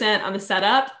 80% on the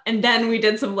setup and then we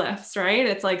did some lifts, right?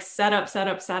 It's like setup.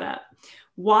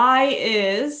 Why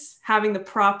is having the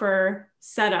proper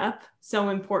setup so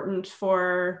important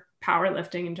for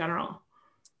powerlifting in general?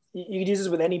 You could use this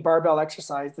with any barbell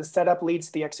exercise. The setup leads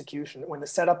to the execution. When the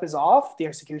setup is off, the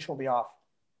execution will be off.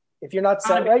 If you're not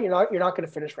set right, you're not going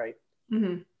to finish right.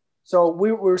 Mm-hmm. So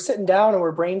we were sitting down and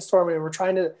we're brainstorming and we're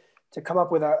trying to come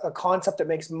up with a concept that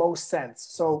makes most sense.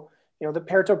 So, the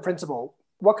Pareto principle.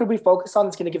 What could we focus on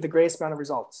that's going to give the greatest amount of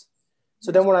results?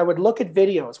 So then when I would look at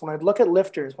videos, when I'd look at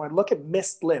lifters, when I'd look at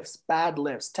missed lifts, bad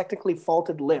lifts, technically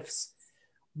faulted lifts,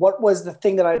 what was the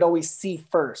thing that I'd always see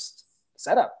first?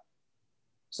 Setup.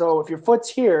 So if your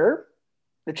foot's here,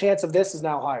 the chance of this is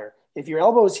now higher. If your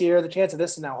elbow's here, the chance of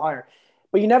this is now higher.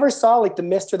 But you never saw like the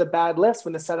missed or the bad lifts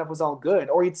when the setup was all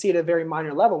good, or you'd see it at a very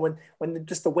minor level when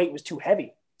just the weight was too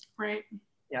heavy. Right.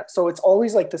 Yeah. So it's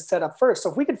always like the setup first. So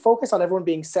if we could focus on everyone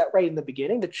being set right in the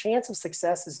beginning, the chance of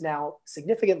success is now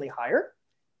significantly higher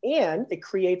and it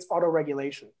creates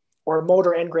autoregulation or a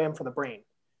motor engram for the brain.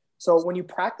 So when you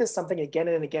practice something again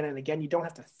and again and again, you don't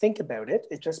have to think about it.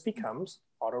 It just becomes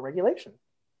autoregulation.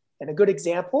 And a good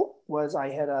example was I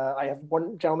have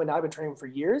one gentleman I've been training for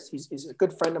years. He's a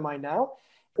good friend of mine now.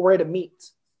 We're at a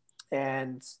meet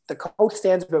and the coach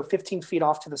stands about 15 feet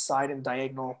off to the side in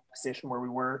diagonal position where we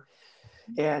were.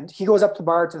 And he goes up the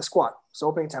bar to the squat. So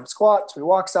opening attempt squat. So he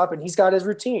walks up and he's got his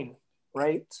routine,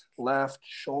 right, left,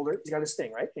 shoulder. He's got his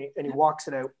thing, right? And he walks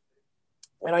it out.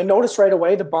 And I noticed right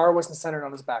away the bar wasn't centered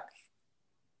on his back.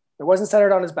 It wasn't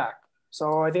centered on his back.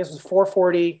 So I think this was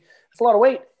 440. It's a lot of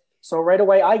weight. So right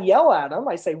away I yell at him.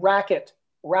 I say, rack it.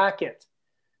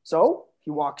 So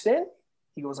he walks in.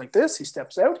 He goes like this. He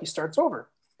steps out. He starts over.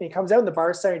 And he comes out in the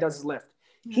bar center. He does his lift.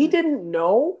 Mm-hmm. He didn't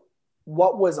know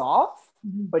what was off.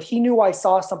 Mm-hmm. But he knew I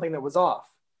saw something that was off.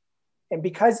 And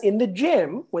because in the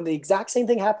gym, when the exact same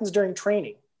thing happens during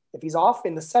training, if he's off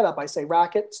in the setup, I say,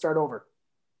 rack it, start over.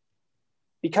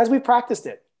 Because we practiced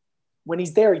it. When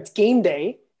he's there, it's game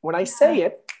day. When I say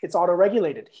it, it's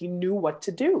auto-regulated. He knew what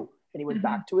to do. And he went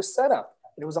back to his setup.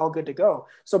 And it was all good to go.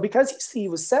 So because he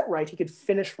was set right, he could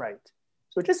finish right.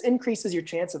 So it just increases your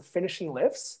chance of finishing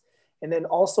lifts and then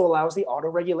also allows the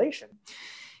auto-regulation.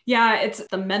 Yeah, it's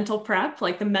the mental prep,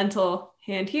 like the mental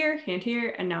hand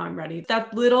here, and now I'm ready.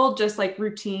 That little just like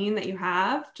routine that you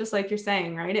have, just like you're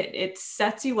saying, right? It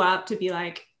sets you up to be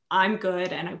like, I'm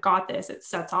good and I've got this. It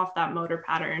sets off that motor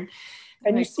pattern.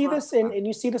 And you see this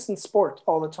in sport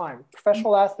all the time.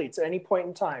 Professional athletes at any point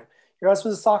in time. Your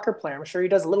husband's a soccer player. I'm sure he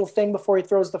does a little thing before he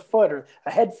throws the foot or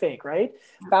a head fake, right?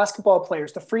 Basketball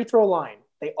players, the free throw line.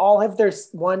 They all have their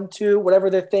 1, 2,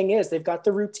 whatever their thing is. They've got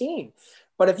the routine.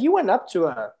 But if you went up to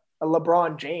a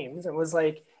LeBron James and was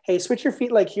like, hey, switch your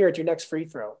feet like here at your next free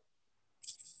throw.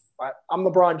 I'm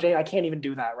LeBron James. I can't even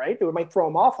do that, right? It might throw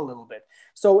him off a little bit.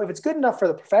 So if it's good enough for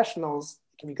the professionals,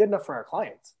 it can be good enough for our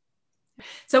clients.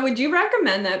 So would you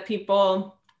recommend that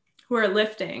people who are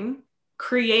lifting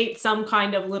create some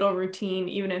kind of little routine,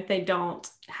 even if they don't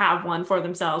have one for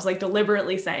themselves, like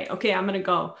deliberately say, okay, I'm going to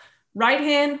go right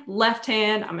hand, left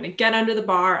hand. I'm going to get under the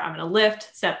bar. I'm going to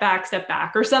lift, step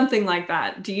back, or something like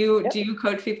that. Do you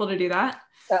coach people to do that?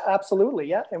 Absolutely.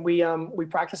 Yeah. And we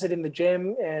practice it in the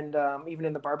gym and even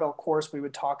in the barbell course, we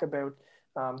would talk about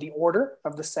the order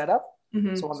of the setup.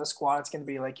 Mm-hmm. So on the squat, it's going to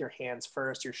be like your hands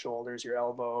first, your shoulders, your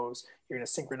elbows. You're going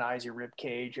to synchronize your rib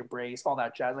cage, your brace, all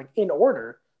that jazz, like in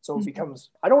order. So it becomes,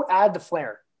 I don't add the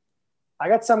flair. I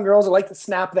got some girls that like to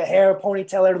snap the hair,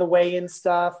 ponytail out of the way and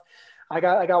stuff. I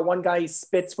got one guy, he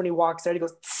spits when he walks out. He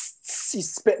goes, tss, tss,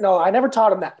 he's spitting. No, I never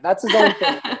taught him that. That's his own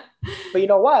thing. But you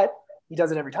know what? He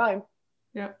does it every time.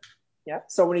 Yeah. Yeah.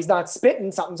 So when he's not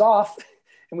spitting, something's off.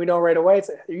 And we know right away, it's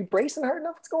like, are you bracing hard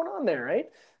enough? What's going on there? Right?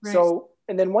 So,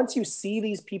 and then once you see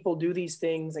these people do these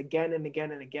things again and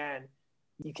again and again,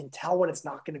 you can tell when it's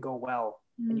not going to go well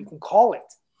and you can call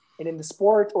it. And in the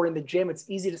sport or in the gym, it's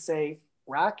easy to say,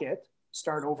 rack it,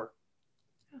 start over.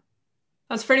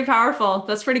 That's pretty powerful.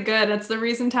 That's pretty good. That's the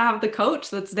reason to have the coach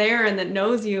that's there and that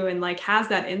knows you and like has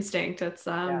that instinct. It's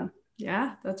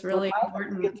yeah, that's really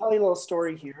important. I'll tell you a little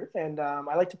story here. And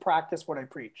I like to practice what I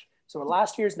preach. So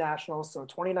last year's nationals, so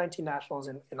 2019 nationals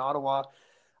in Ottawa,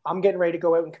 I'm getting ready to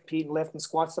go out and compete and lift, and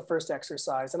squat's the first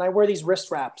exercise. And I wear these wrist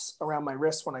wraps around my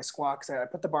wrists when I squat because I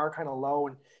put the bar kind of low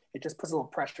and it just puts a little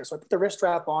pressure. So I put the wrist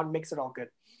wrap on, makes it all good.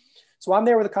 So I'm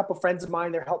there with a couple of friends of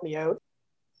mine. They're helping me out.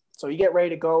 So you get ready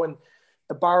to go and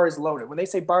the bar is loaded. When they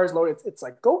say bar is loaded, it's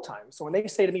like go time. So when they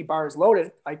say to me bar is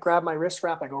loaded, I grab my wrist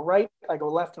wrap, I go right, I go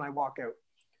left, and I walk out.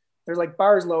 There's like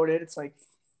bar is loaded. It's like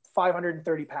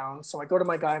 530 pounds. So I go to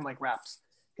my guy, I'm like, wraps.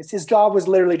 Because his job was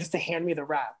literally just to hand me the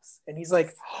wraps. And he's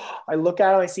like, I look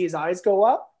at him, I see his eyes go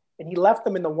up, and he left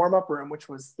them in the warm-up room, which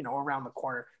was, around the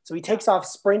corner. So he takes off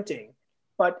sprinting.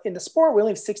 But in the sport, we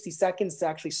only have 60 seconds to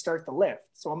actually start the lift.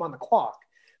 So I'm on the clock.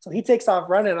 So he takes off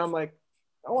running, and I'm like,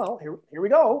 oh, well, here we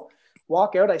go.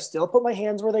 Walk out. I still put my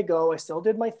hands where they go. I still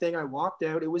did my thing. I walked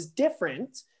out. It was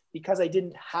different because I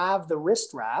didn't have the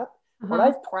wrist wrap. But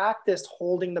I've practiced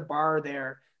holding the bar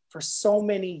there for so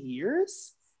many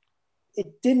years.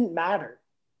 It didn't matter.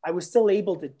 I was still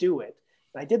able to do it.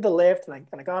 And I did the lift and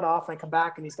I got off and I come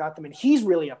back and he's got them and he's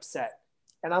really upset.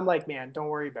 And I'm like, man, don't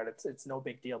worry about it. It's no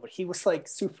big deal. But he was like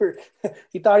super,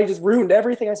 he thought he just ruined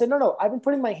everything. I said, no, I've been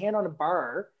putting my hand on a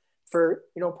bar for,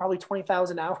 probably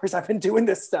 20,000 hours. I've been doing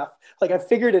this stuff. Like I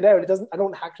figured it out. I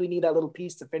don't actually need that little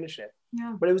piece to finish it.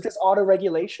 Yeah. But it was just auto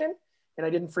regulation and I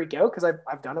didn't freak out because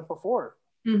I've done it before.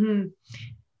 Mm-hmm.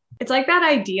 It's like that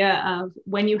idea of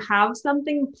when you have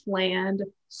something planned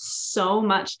so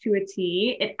much to a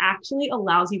T, it actually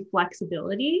allows you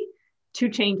flexibility to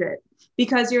change it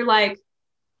because you're like,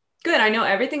 good, I know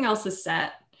everything else is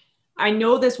set. I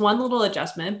know this one little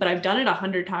adjustment, but I've done it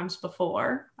 100 times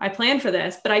before. I planned for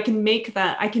this, but I can make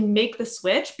the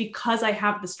switch because I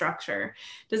have the structure.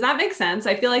 Does that make sense?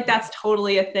 I feel like that's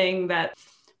totally a thing that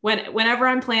whenever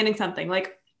I'm planning something,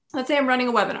 like let's say I'm running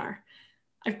a webinar,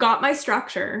 I've got my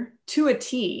structure to a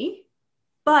T,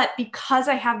 but because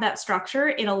I have that structure,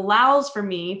 it allows for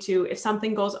me to, if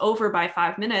something goes over by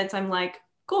 5 minutes, I'm like,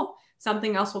 cool,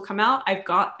 something else will come out. I've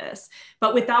got this.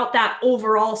 But without that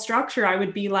overall structure, I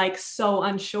would be like so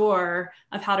unsure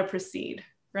of how to proceed,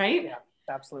 right? Yeah,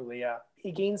 absolutely. Yeah.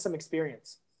 He gains some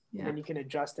experience and you can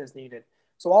adjust as needed.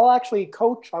 So I will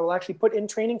actually put in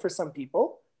training for some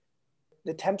people,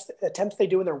 the attempts they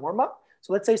do in their warm up.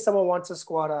 So let's say someone wants to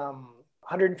squat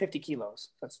 150 kilos.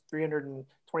 That's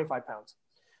 325 pounds.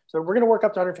 So we're going to work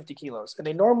up to 150 kilos. And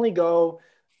they normally go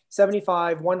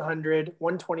 75, 100,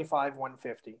 125,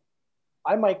 150.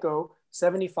 I might go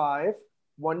 75,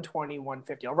 120,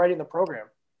 150. I'll write it in the program.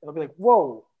 It'll be like,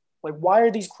 whoa, like, why are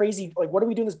these crazy? Like, what are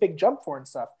we doing this big jump for and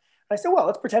stuff? And I said, well,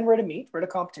 let's pretend we're at a meet, we're at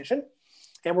a competition,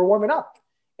 and we're warming up.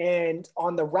 And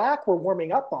on the rack we're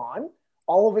warming up on,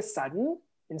 all of a sudden,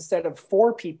 instead of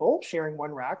 4 people sharing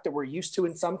one rack that we're used to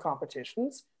in some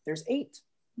competitions, there's 8.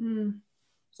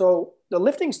 So the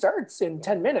lifting starts in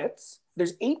 10 minutes.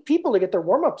 There's 8 people to get their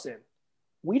warm-ups in.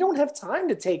 We don't have time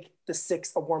to take the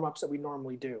 6 warm-ups that we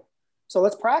normally do. So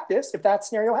let's practice if that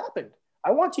scenario happened.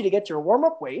 I want you to get your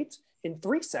warm-up weight in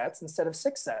 3 sets instead of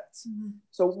 6 sets.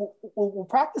 So we'll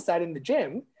practice that in the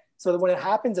gym so that when it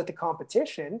happens at the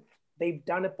competition, they've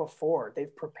done it before.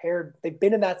 They've prepared. They've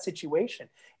been in that situation.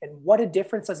 And what a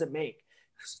difference does it make?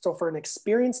 So for an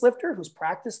experienced lifter who's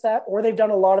practiced that, or they've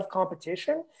done a lot of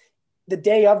competition, the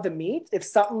day of the meet, if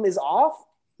something is off,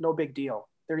 no big deal.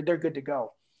 They're good to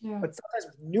go. Yeah. But sometimes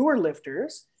with newer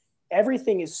lifters,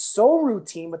 everything is so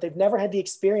routine, but they've never had the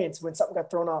experience when something got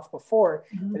thrown off before,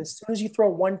 that as soon as you throw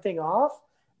one thing off,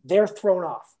 they're thrown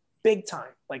off big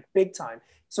time.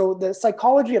 So the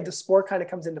psychology of the sport kind of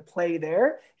comes into play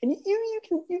there. And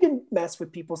you can mess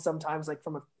with people sometimes, like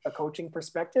from a coaching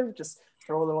perspective, just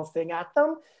throw a little thing at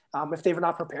them if they're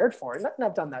not prepared for it. And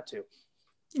I've done that too.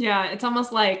 Yeah, it's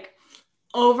almost like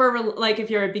if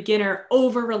you're a beginner,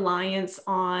 over reliance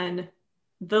on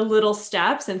the little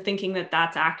steps and thinking that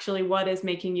that's actually what is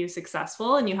making you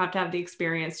successful. And you have to have the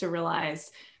experience to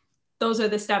realize those are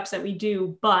the steps that we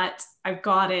do, but I've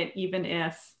got it even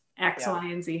if X, Yeah. Y,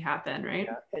 and Z happen, right?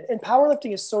 Yeah. And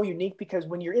powerlifting is so unique because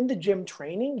when you're in the gym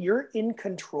training, you're in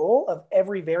control of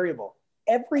every variable.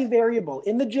 Every variable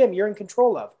in the gym, you're in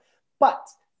control of. But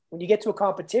when you get to a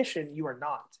competition, you are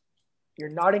not. You're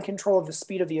not in control of the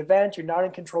speed of the event. You're not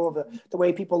in control of the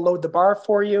way people load the bar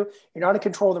for you. You're not in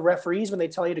control of the referees when they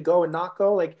tell you to go and not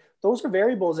go. Like those are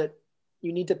variables that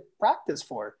you need to practice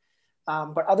for.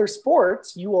 But other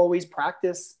sports, you always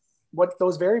practice what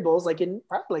those variables, like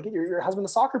your husband, the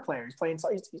soccer player, he's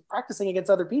practicing against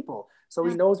other people. So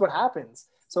he knows what happens.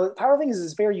 So powerlifting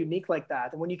is very unique like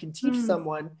that. And when you can teach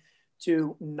someone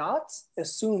to not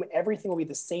assume everything will be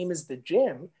the same as the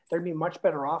gym, they'd be much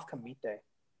better off come meet day.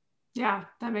 Yeah,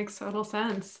 that makes total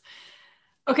sense.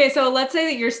 Okay, so let's say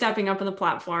that you're stepping up on the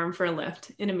platform for a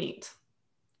lift in a meet.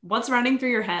 What's running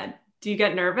through your head? Do you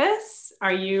get nervous?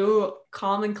 Are you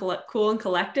calm and cool and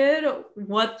collected?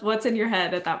 What's in your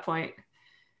head at that point?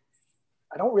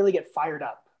 I don't really get fired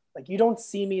up. Like you don't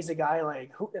see me as a guy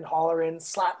like hooting and hollering,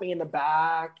 slap me in the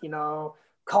back,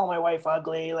 call my wife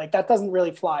ugly. Like that doesn't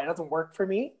really fly. It doesn't work for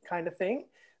me kind of thing.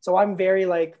 So I'm very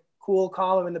like cool,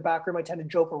 calm. I'm in the back room. I tend to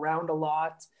joke around a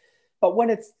lot. But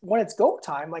when it's go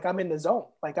time, like I'm in the zone.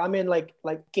 Like I'm in like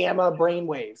gamma brain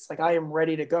waves. Like I am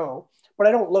ready to go, but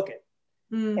I don't look it.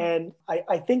 And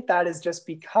I think that is just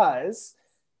because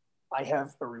I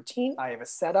have a routine, I have a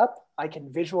setup, I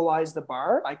can visualize the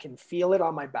bar, I can feel it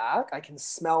on my back, I can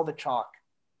smell the chalk,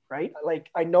 right? Like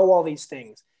I know all these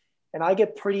things and I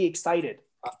get pretty excited.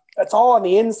 That's all on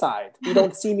the inside. You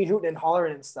don't see me hooting and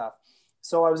hollering and stuff.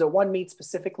 So I was at one meet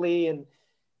specifically, and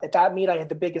at that meet I had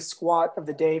the biggest squat of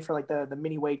the day for like the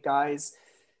mini weight guys.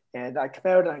 And I come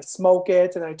out and I smoke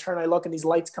it and I look and these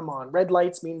lights come on. Red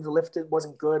lights means the lift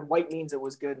wasn't good. White means it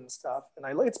was good and stuff. And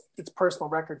I look, it's personal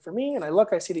record for me. And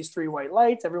I see these 3 white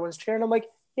lights, everyone's cheering. I'm like,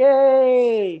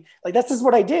 yay. Like, that's just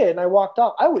what I did. And I walked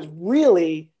off. I was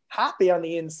really happy on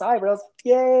the inside, but I was like,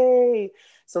 yay.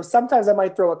 So sometimes I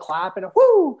might throw a clap and a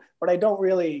whoo, but I don't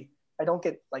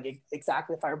get like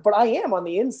exactly fired, but I am on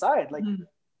the inside. Like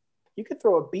you could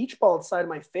throw a beach ball inside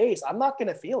my face. I'm not going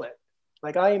to feel it.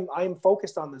 Like I am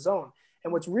focused on the zone.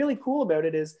 And what's really cool about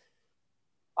it is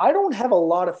I don't have a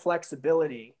lot of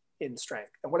flexibility in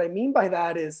strength. And what I mean by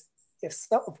that is if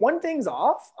one thing's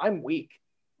off, I'm weak.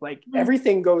 Like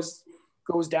everything goes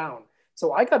down.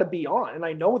 So I got to be on, and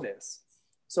I know this.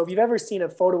 So if you've ever seen a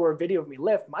photo or a video of me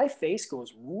lift, my face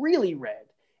goes really red.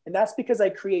 And that's because I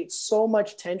create so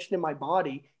much tension in my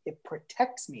body. It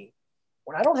protects me.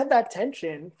 When I don't have that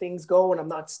tension, things go and I'm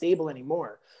not stable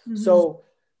anymore. So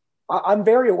I'm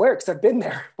very aware because I've been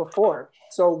there before.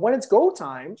 So when it's go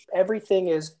time, everything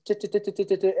is,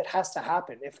 it has to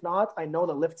happen. If not, I know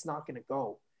the lift's not going to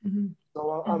go.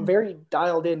 So I'm very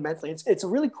dialed in mentally. It's a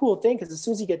really cool thing because as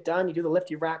soon as you get done, you do the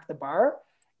lift, you rack the bar,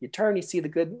 you turn, you see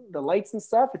the lights and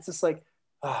stuff. It's just like,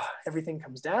 everything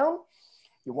comes down,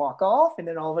 you walk off, and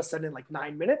then all of a sudden in like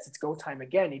 9 minutes, it's go time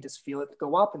again. You just feel it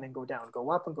go up and then go down, go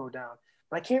up and go down.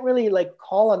 But I can't really like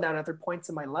call on that at other points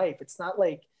in my life. It's not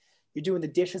like you're doing the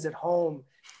dishes at home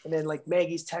and then like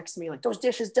Maggie's texting me like, those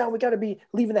dishes done, we got to be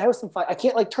leaving the house in 5. I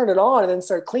can't like turn it on and then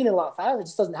start cleaning a lot faster. It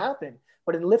just doesn't happen.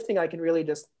 But in lifting, I can really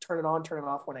just turn it on, turn it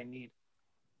off when I need.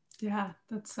 Yeah,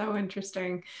 that's so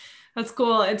interesting. That's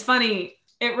cool. It's funny.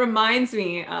 It reminds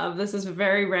me of, this is a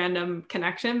very random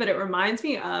connection, but it reminds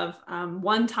me of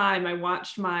one time I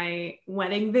watched my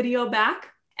wedding video back.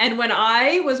 And when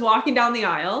I was walking down the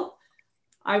aisle,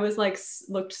 I was like,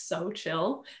 looked so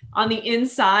chill. On the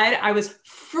inside, I was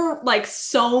like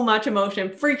so much emotion,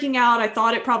 freaking out. I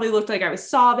thought it probably looked like I was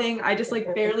sobbing. I just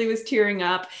like barely was tearing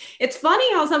up. It's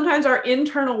funny how sometimes our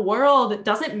internal world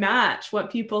doesn't match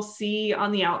what people see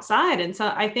on the outside. And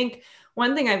so I think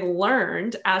one thing I've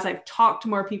learned as I've talked to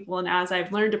more people and as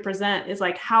I've learned to present is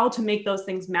like how to make those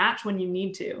things match when you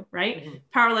need to, right?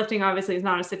 Powerlifting obviously is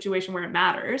not a situation where it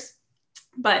matters.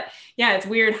 But yeah, it's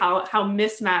weird how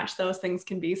mismatched those things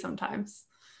can be sometimes.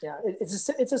 Yeah,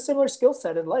 it's a similar skill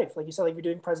set in life. Like you said, like you're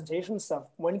doing presentation stuff.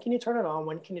 When can you turn it on?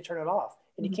 When can you turn it off?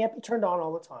 And you can't be turned on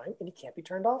all the time, and you can't be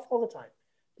turned off all the time.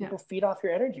 People feed off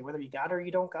your energy, whether you got it or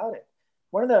you don't got it.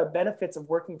 One of the benefits of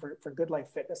working for Good Life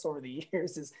Fitness over the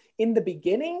years is in the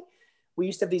beginning, we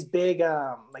used to have these big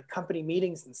like company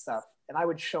meetings and stuff, and I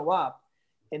would show up,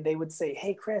 and they would say,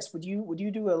 "Hey, Chris, would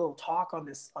you do a little talk on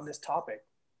this topic?"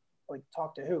 Like,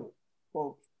 talk to who?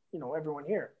 Well, everyone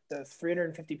here, the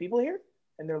 350 people here.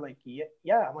 And they're like,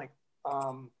 yeah. I'm like,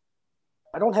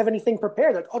 I don't have anything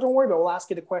prepared. Like, oh, don't worry about it. We'll ask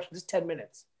you the question. Just 10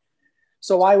 minutes.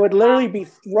 So I would literally be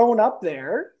thrown up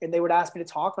there and they would ask me to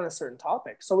talk on a certain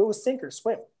topic. So it was sink or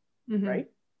swim, right?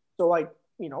 So I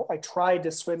tried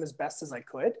to swim as best as I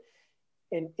could.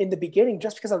 And in the beginning,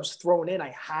 just because I was thrown in,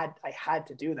 I had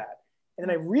to do that. And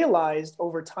then I realized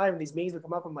over time, these meetings would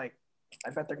come up. I'm like,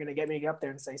 I bet they're going to get me up there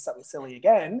and say something silly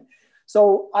again.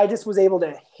 So I just was able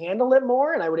to handle it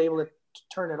more, and I was able to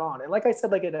turn it on. And like I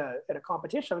said, like at a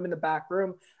competition, I'm in the back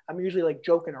room. I'm usually like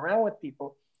joking around with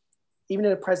people. Even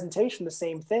in a presentation, the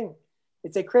same thing.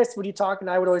 They'd say, Chris, would you talk? And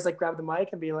I would always like grab the mic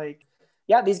and be like,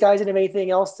 yeah, these guys didn't have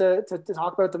anything else to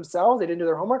talk about themselves. They didn't do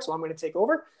their homework, so I'm going to take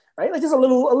over, right? Like just a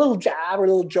little jab or a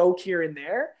little joke here and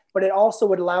there. But it also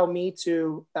would allow me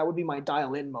that would be my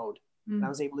dial in mode. And I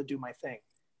was able to do my thing.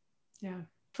 Yeah.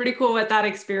 Pretty cool with that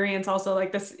experience. Also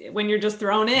like this, when you're just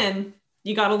thrown in,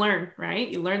 you got to learn, right?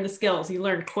 You learn the skills, you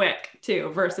learn quick too,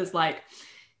 versus like,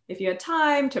 if you had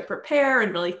time to prepare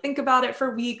and really think about it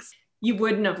for weeks, you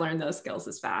wouldn't have learned those skills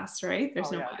as fast, right?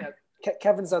 There's no way. Yeah.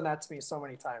 Kevin's done that to me so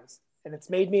many times, and it's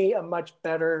made me a much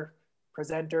better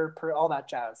presenter, all that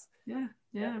jazz.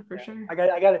 Yeah, for sure. I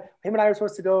got it. Him and I were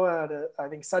supposed to go to, I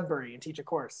think, Sudbury and teach a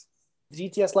course,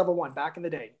 GTS level 1 back in the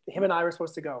day. Him and I were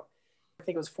supposed to go. I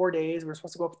think it was 4 days. We were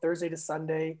supposed to go up Thursday to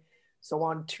Sunday. So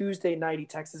on Tuesday night, he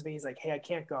texts me. He's like, hey, I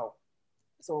can't go.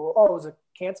 So, was it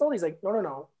canceled? He's like,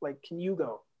 no. Like, can you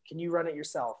go? Can you run it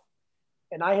yourself?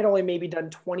 And I had only maybe done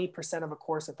 20% of a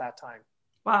course at that time.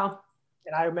 Wow.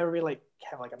 And I remember being like,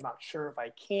 Kev, like, I'm not sure if I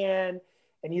can.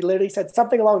 And he literally said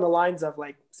something along the lines of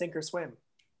like, sink or swim.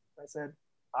 I said,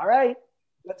 all right,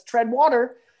 let's tread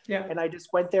water. Yeah. And I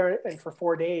just went there, and for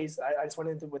 4 days, I just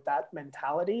went into with that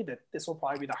mentality that this will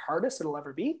probably be the hardest it'll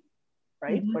ever be,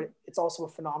 right? But it's also a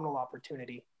phenomenal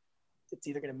opportunity. It's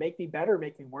either going to make me better or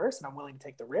make me worse, and I'm willing to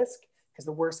take the risk, because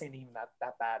the worst ain't even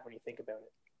that bad when you think about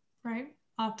it. Right.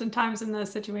 Oftentimes in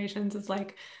those situations, it's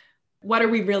like, what are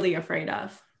we really afraid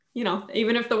of? You know,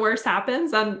 even if the worst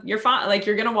happens, then you're fine. Like,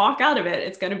 you're going to walk out of it.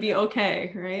 It's going to be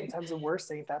okay. Right. Sometimes the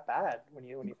worst ain't that bad when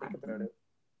you think about it.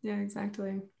 Yeah,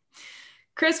 exactly.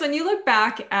 Chris, when you look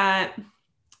back at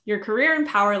your career in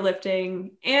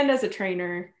powerlifting and as a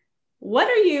trainer, what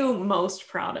are you most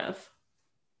proud of?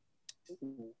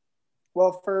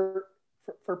 Well, for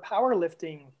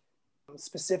powerlifting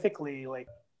specifically, like,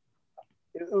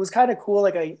 it was kind of cool.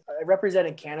 Like I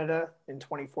represented Canada in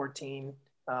 2014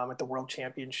 at the World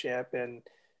Championship, and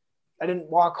I didn't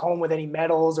walk home with any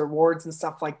medals or awards and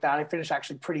stuff like that. I finished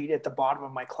actually pretty at the bottom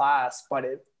of my class, but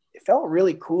it felt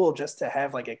really cool just to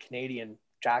have like a Canadian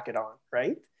jacket on,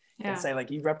 right? Yeah. And say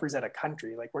like, you represent a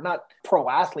country. Like, we're not pro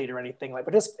athlete or anything, like,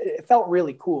 but just it felt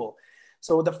really cool.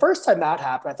 So the first time that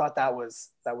happened, I thought that was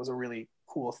a really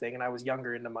cool thing. And I was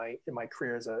younger in my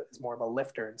career as more of a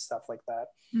lifter and stuff like that.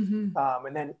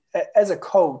 And then as a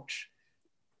coach,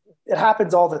 it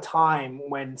happens all the time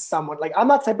when someone, like, I'm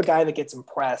not the type of guy that gets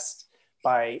impressed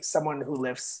by someone who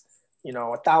lifts,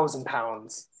 1,000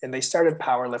 pounds and they started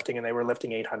powerlifting and they were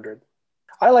lifting 800.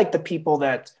 I like the people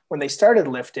that when they started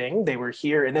lifting, they were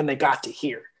here and then they got to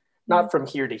here, not from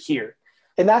here to here.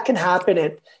 And that can happen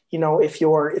at, if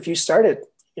you started,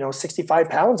 65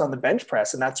 pounds on the bench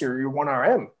press and that's your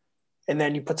 1RM. And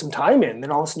then you put some time in,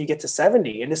 then all of a sudden you get to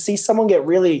 70. And to see someone get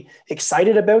really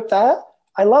excited about that,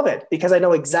 I love it, because I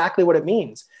know exactly what it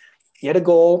means. You had a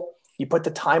goal, you put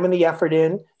the time and the effort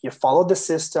in, you followed the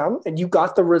system, and you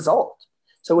got the result.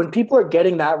 So when people are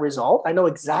getting that result, I know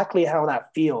exactly how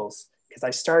that feels, because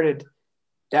I started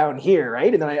down here,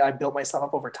 right? And then I built myself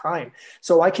up over time.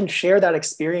 So I can share that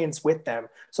experience with them.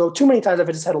 So too many times I've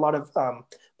just had a lot of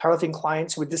powerlifting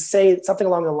clients who would just say something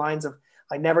along the lines of,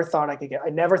 I never thought I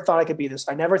could be this.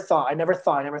 I never thought.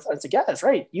 It's like, yeah, that's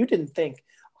right. You didn't think.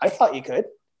 I thought you could,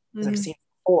 because I've seen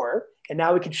it before. And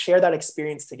now we could share that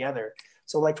experience together.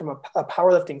 So like from a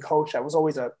powerlifting coach, that was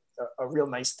always a real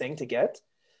nice thing to get.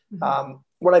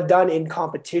 What I've done in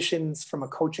competitions from a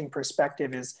coaching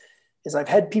perspective is I've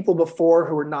had people before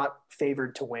who were not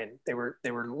favored to win. They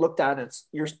were looked at as,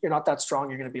 you're not that strong.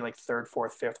 You're going to be like third,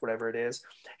 fourth, fifth, whatever it is.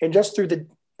 And just through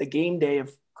the game day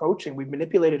of coaching, we've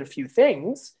manipulated a few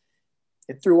things.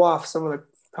 It threw off some of the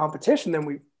competition. Then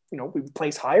we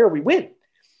place higher, we win.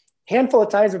 Handful of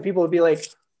times when people would be like,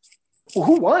 well,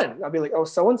 who won? I'll be like, oh,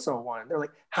 so-and-so won. They're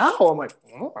like, how? I'm like,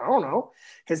 oh, I don't know.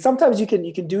 Because sometimes you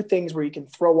can do things where you can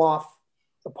throw off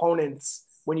opponents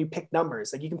when you pick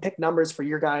numbers. Like, you can pick numbers for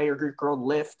your guy or your girl to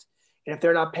lift. And if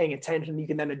they're not paying attention, you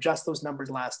can then adjust those numbers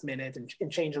last minute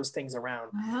and change those things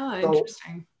around. Oh,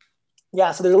 interesting.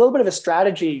 Yeah, so there's a little bit of a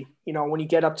strategy, when you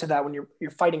get up to that, when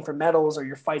you're fighting for medals or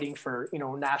you're fighting for,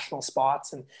 national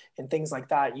spots and things like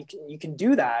that. You can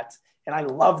do that. And I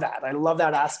love that. I love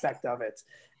that aspect of it.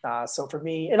 So for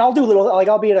me, and I'll do little, like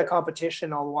I'll be at a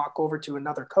competition, I'll walk over to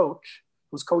another coach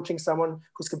who's coaching someone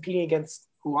who's competing against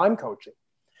who I'm coaching.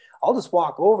 I'll just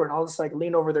walk over and I'll just like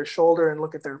lean over their shoulder and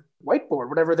look at their whiteboard,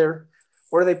 what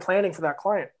are they planning for that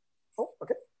client? Oh,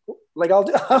 okay. Cool. Like I'll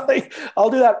do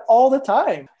that all the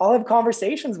time. I'll have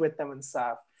conversations with them and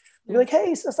stuff. They'll be like,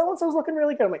 hey, so so-and-so's looking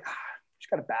really good. I'm like, she's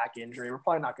got a back injury. We're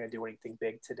probably not going to do anything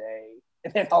big today.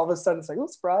 And then all of a sudden it's like, oh,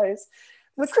 surprise.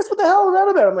 I'm like, Chris, what the hell is that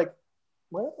about? I'm like,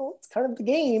 well, it's kind of the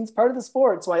game. It's part of the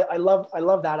sport. So I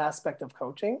love that aspect of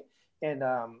coaching. And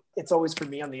it's always for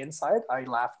me on the inside. I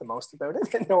laugh the most about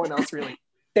it and no one else really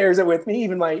shares it with me.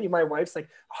 Even my wife's like,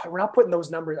 oh, we're not putting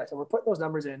those numbers. I said, we're putting those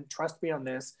numbers in. Trust me on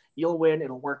this. You'll win.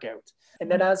 It'll work out.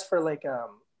 And then as for like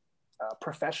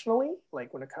professionally,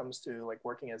 like when it comes to like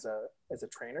working as a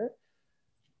trainer,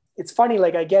 it's funny.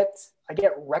 Like I get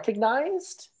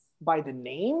recognized by the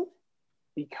name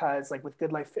because like with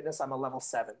Good Life Fitness, I'm a level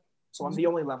 7. So I'm the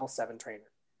only level 7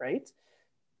 trainer, right?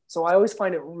 So I always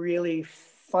find it really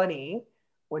funny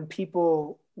when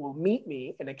people will meet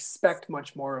me and expect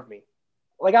much more of me.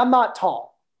 Like I'm not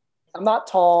tall. I'm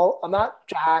not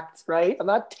jacked, right? I'm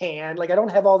not tan. Like I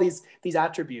don't have all these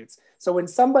attributes. So when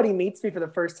somebody meets me for the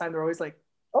first time, they're always like,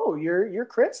 oh, you're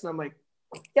Chris? And I'm like,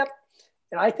 yep.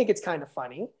 And I think it's kind of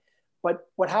funny. But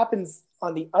what happens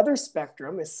on the other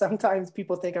spectrum is sometimes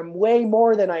people think I'm way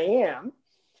more than I am.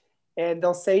 And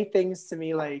they'll say things to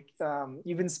me like,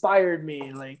 you've inspired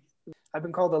me. Like I've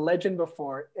been called a legend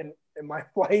before. And my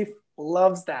wife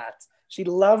loves that. She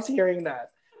loves hearing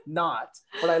that. Not,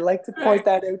 but I like to point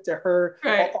that out to her.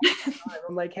 Right. All the time.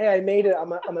 I'm like, hey, I made it.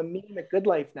 I'm a meme at Good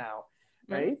Life now.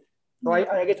 Right. So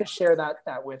I get to share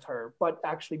that with her. But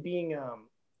actually being,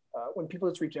 when people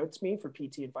just reach out to me for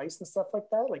PT advice and stuff like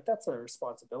that, like that's a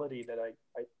responsibility that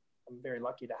I'm very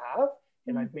lucky to have.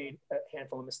 And I've made a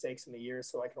handful of mistakes in the years,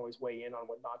 so I can always weigh in on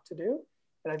what not to do.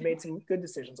 And I've made some good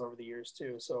decisions over the years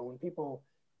too. So when people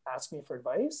ask me for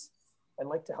advice, I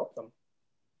like to help them.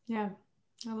 Yeah,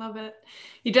 I love it.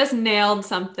 You just nailed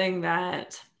something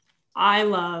that I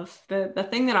love. The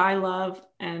thing that I love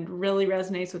and really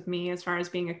resonates with me as far as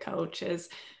being a coach is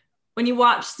when you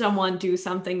watch someone do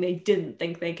something they didn't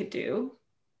think they could do.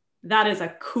 That is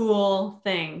a cool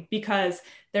thing because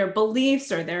their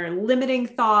beliefs or their limiting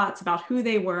thoughts about who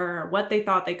they were or what they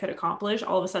thought they could accomplish,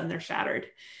 all of a sudden they're shattered.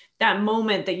 That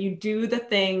moment that you do the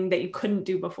thing that you couldn't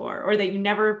do before or that you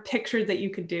never pictured that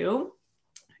you could do,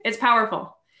 it's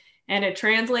powerful. And it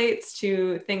translates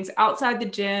to things outside the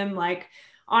gym. Like,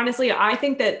 honestly, I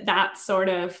think that that's sort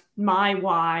of my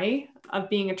why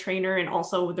of being a trainer and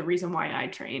also the reason why I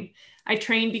train. I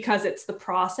train because it's the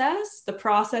process. The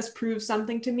process proves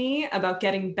something to me about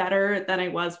getting better than I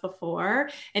was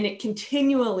before. And it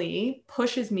continually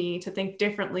pushes me to think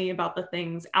differently about the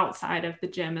things outside of the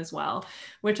gym as well,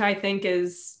 which I think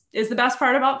is the best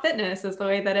part about fitness, is the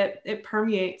way that it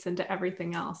permeates into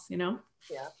everything else, you know?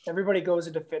 Yeah. Everybody goes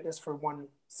into fitness for one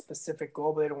specific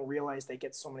goal, but they don't realize they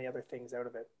get so many other things out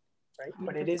of it. Right. 100%.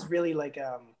 But it is really like,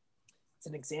 it's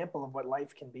an example of what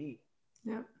life can be.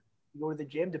 Yeah. You go to the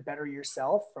gym to better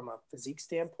yourself from a physique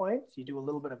standpoint. You do a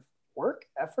little bit of work,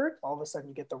 effort. All of a sudden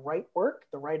you get the right work,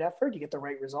 the right effort, you get the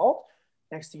right result.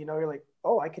 Next thing you know, you're like,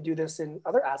 oh, I could do this in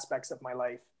other aspects of my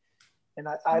life. And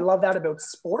I love that about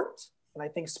sport. And I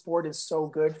think sport is so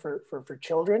good for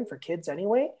children, for kids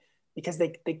anyway, because they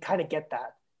kind of get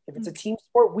that. If it's a team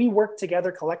sport, we work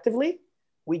together collectively,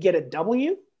 we get a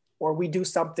W, or we do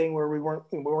something where we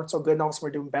weren't so good and all of a sudden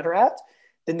we're doing better at,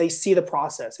 then they see the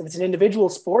process. If it's an individual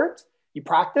sport, you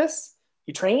practice,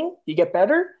 you train, you get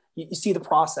better, you see the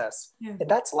process. Yeah. And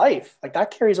that's life. Like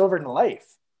that carries over into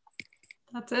life.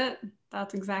 That's it.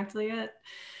 That's exactly it.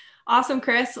 Awesome,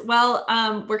 Chris. Well,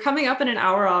 we're coming up in an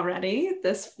hour already.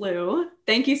 This flew.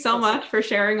 Thank you so much for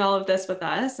sharing all of this with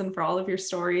us and for all of your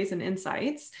stories and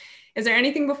insights. Is there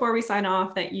anything before we sign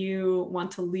off that you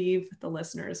want to leave the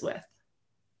listeners with?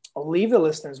 I'll leave the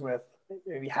listeners with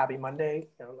maybe happy Monday.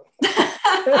 I don't know.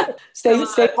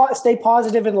 Stay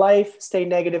positive in life, stay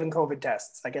negative in COVID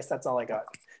tests. I guess that's all I got.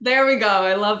 There we go.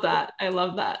 I love that. I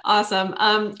love that. Awesome.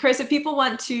 Chris, if people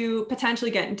want to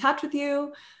potentially get in touch with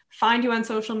you, find you on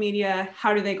social media,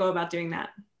 how do they go about doing that?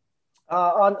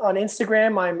 On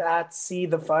Instagram, I'm at C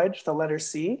the Fudge, the letter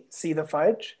C the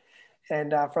Fudge.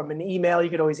 And from an email, you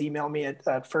could always email me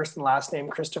at first and last name,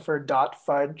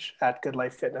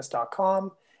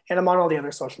 Christopher.Fudge@goodlifefitness.com. And I'm on all the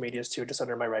other social medias too, just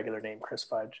under my regular name, Chris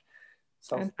Fudge.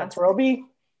 So Fantastic. That's where I'll be.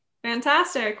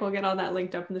 Fantastic. We'll get all that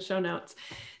linked up in the show notes.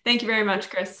 Thank you very much,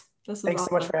 Chris. Thanks so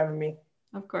much for having me.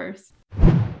 Of course.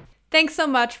 Thanks so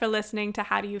much for listening to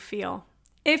How Do You Feel?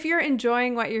 If you're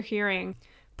enjoying what you're hearing,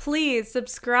 Please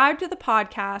subscribe to the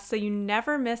podcast so you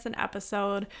never miss an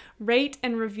episode. Rate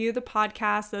and review the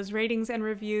podcast. Those ratings and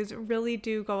reviews really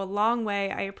do go a long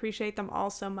way. I appreciate them all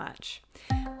so much.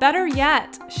 Better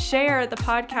yet, share the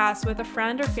podcast with a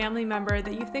friend or family member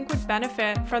that you think would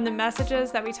benefit from the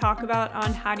messages that we talk about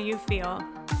on How Do You Feel?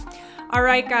 All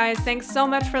right, guys, thanks so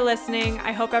much for listening.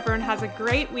 I hope everyone has a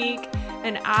great week.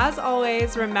 And as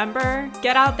always, remember,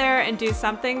 get out there and do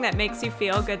something that makes you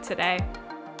feel good today.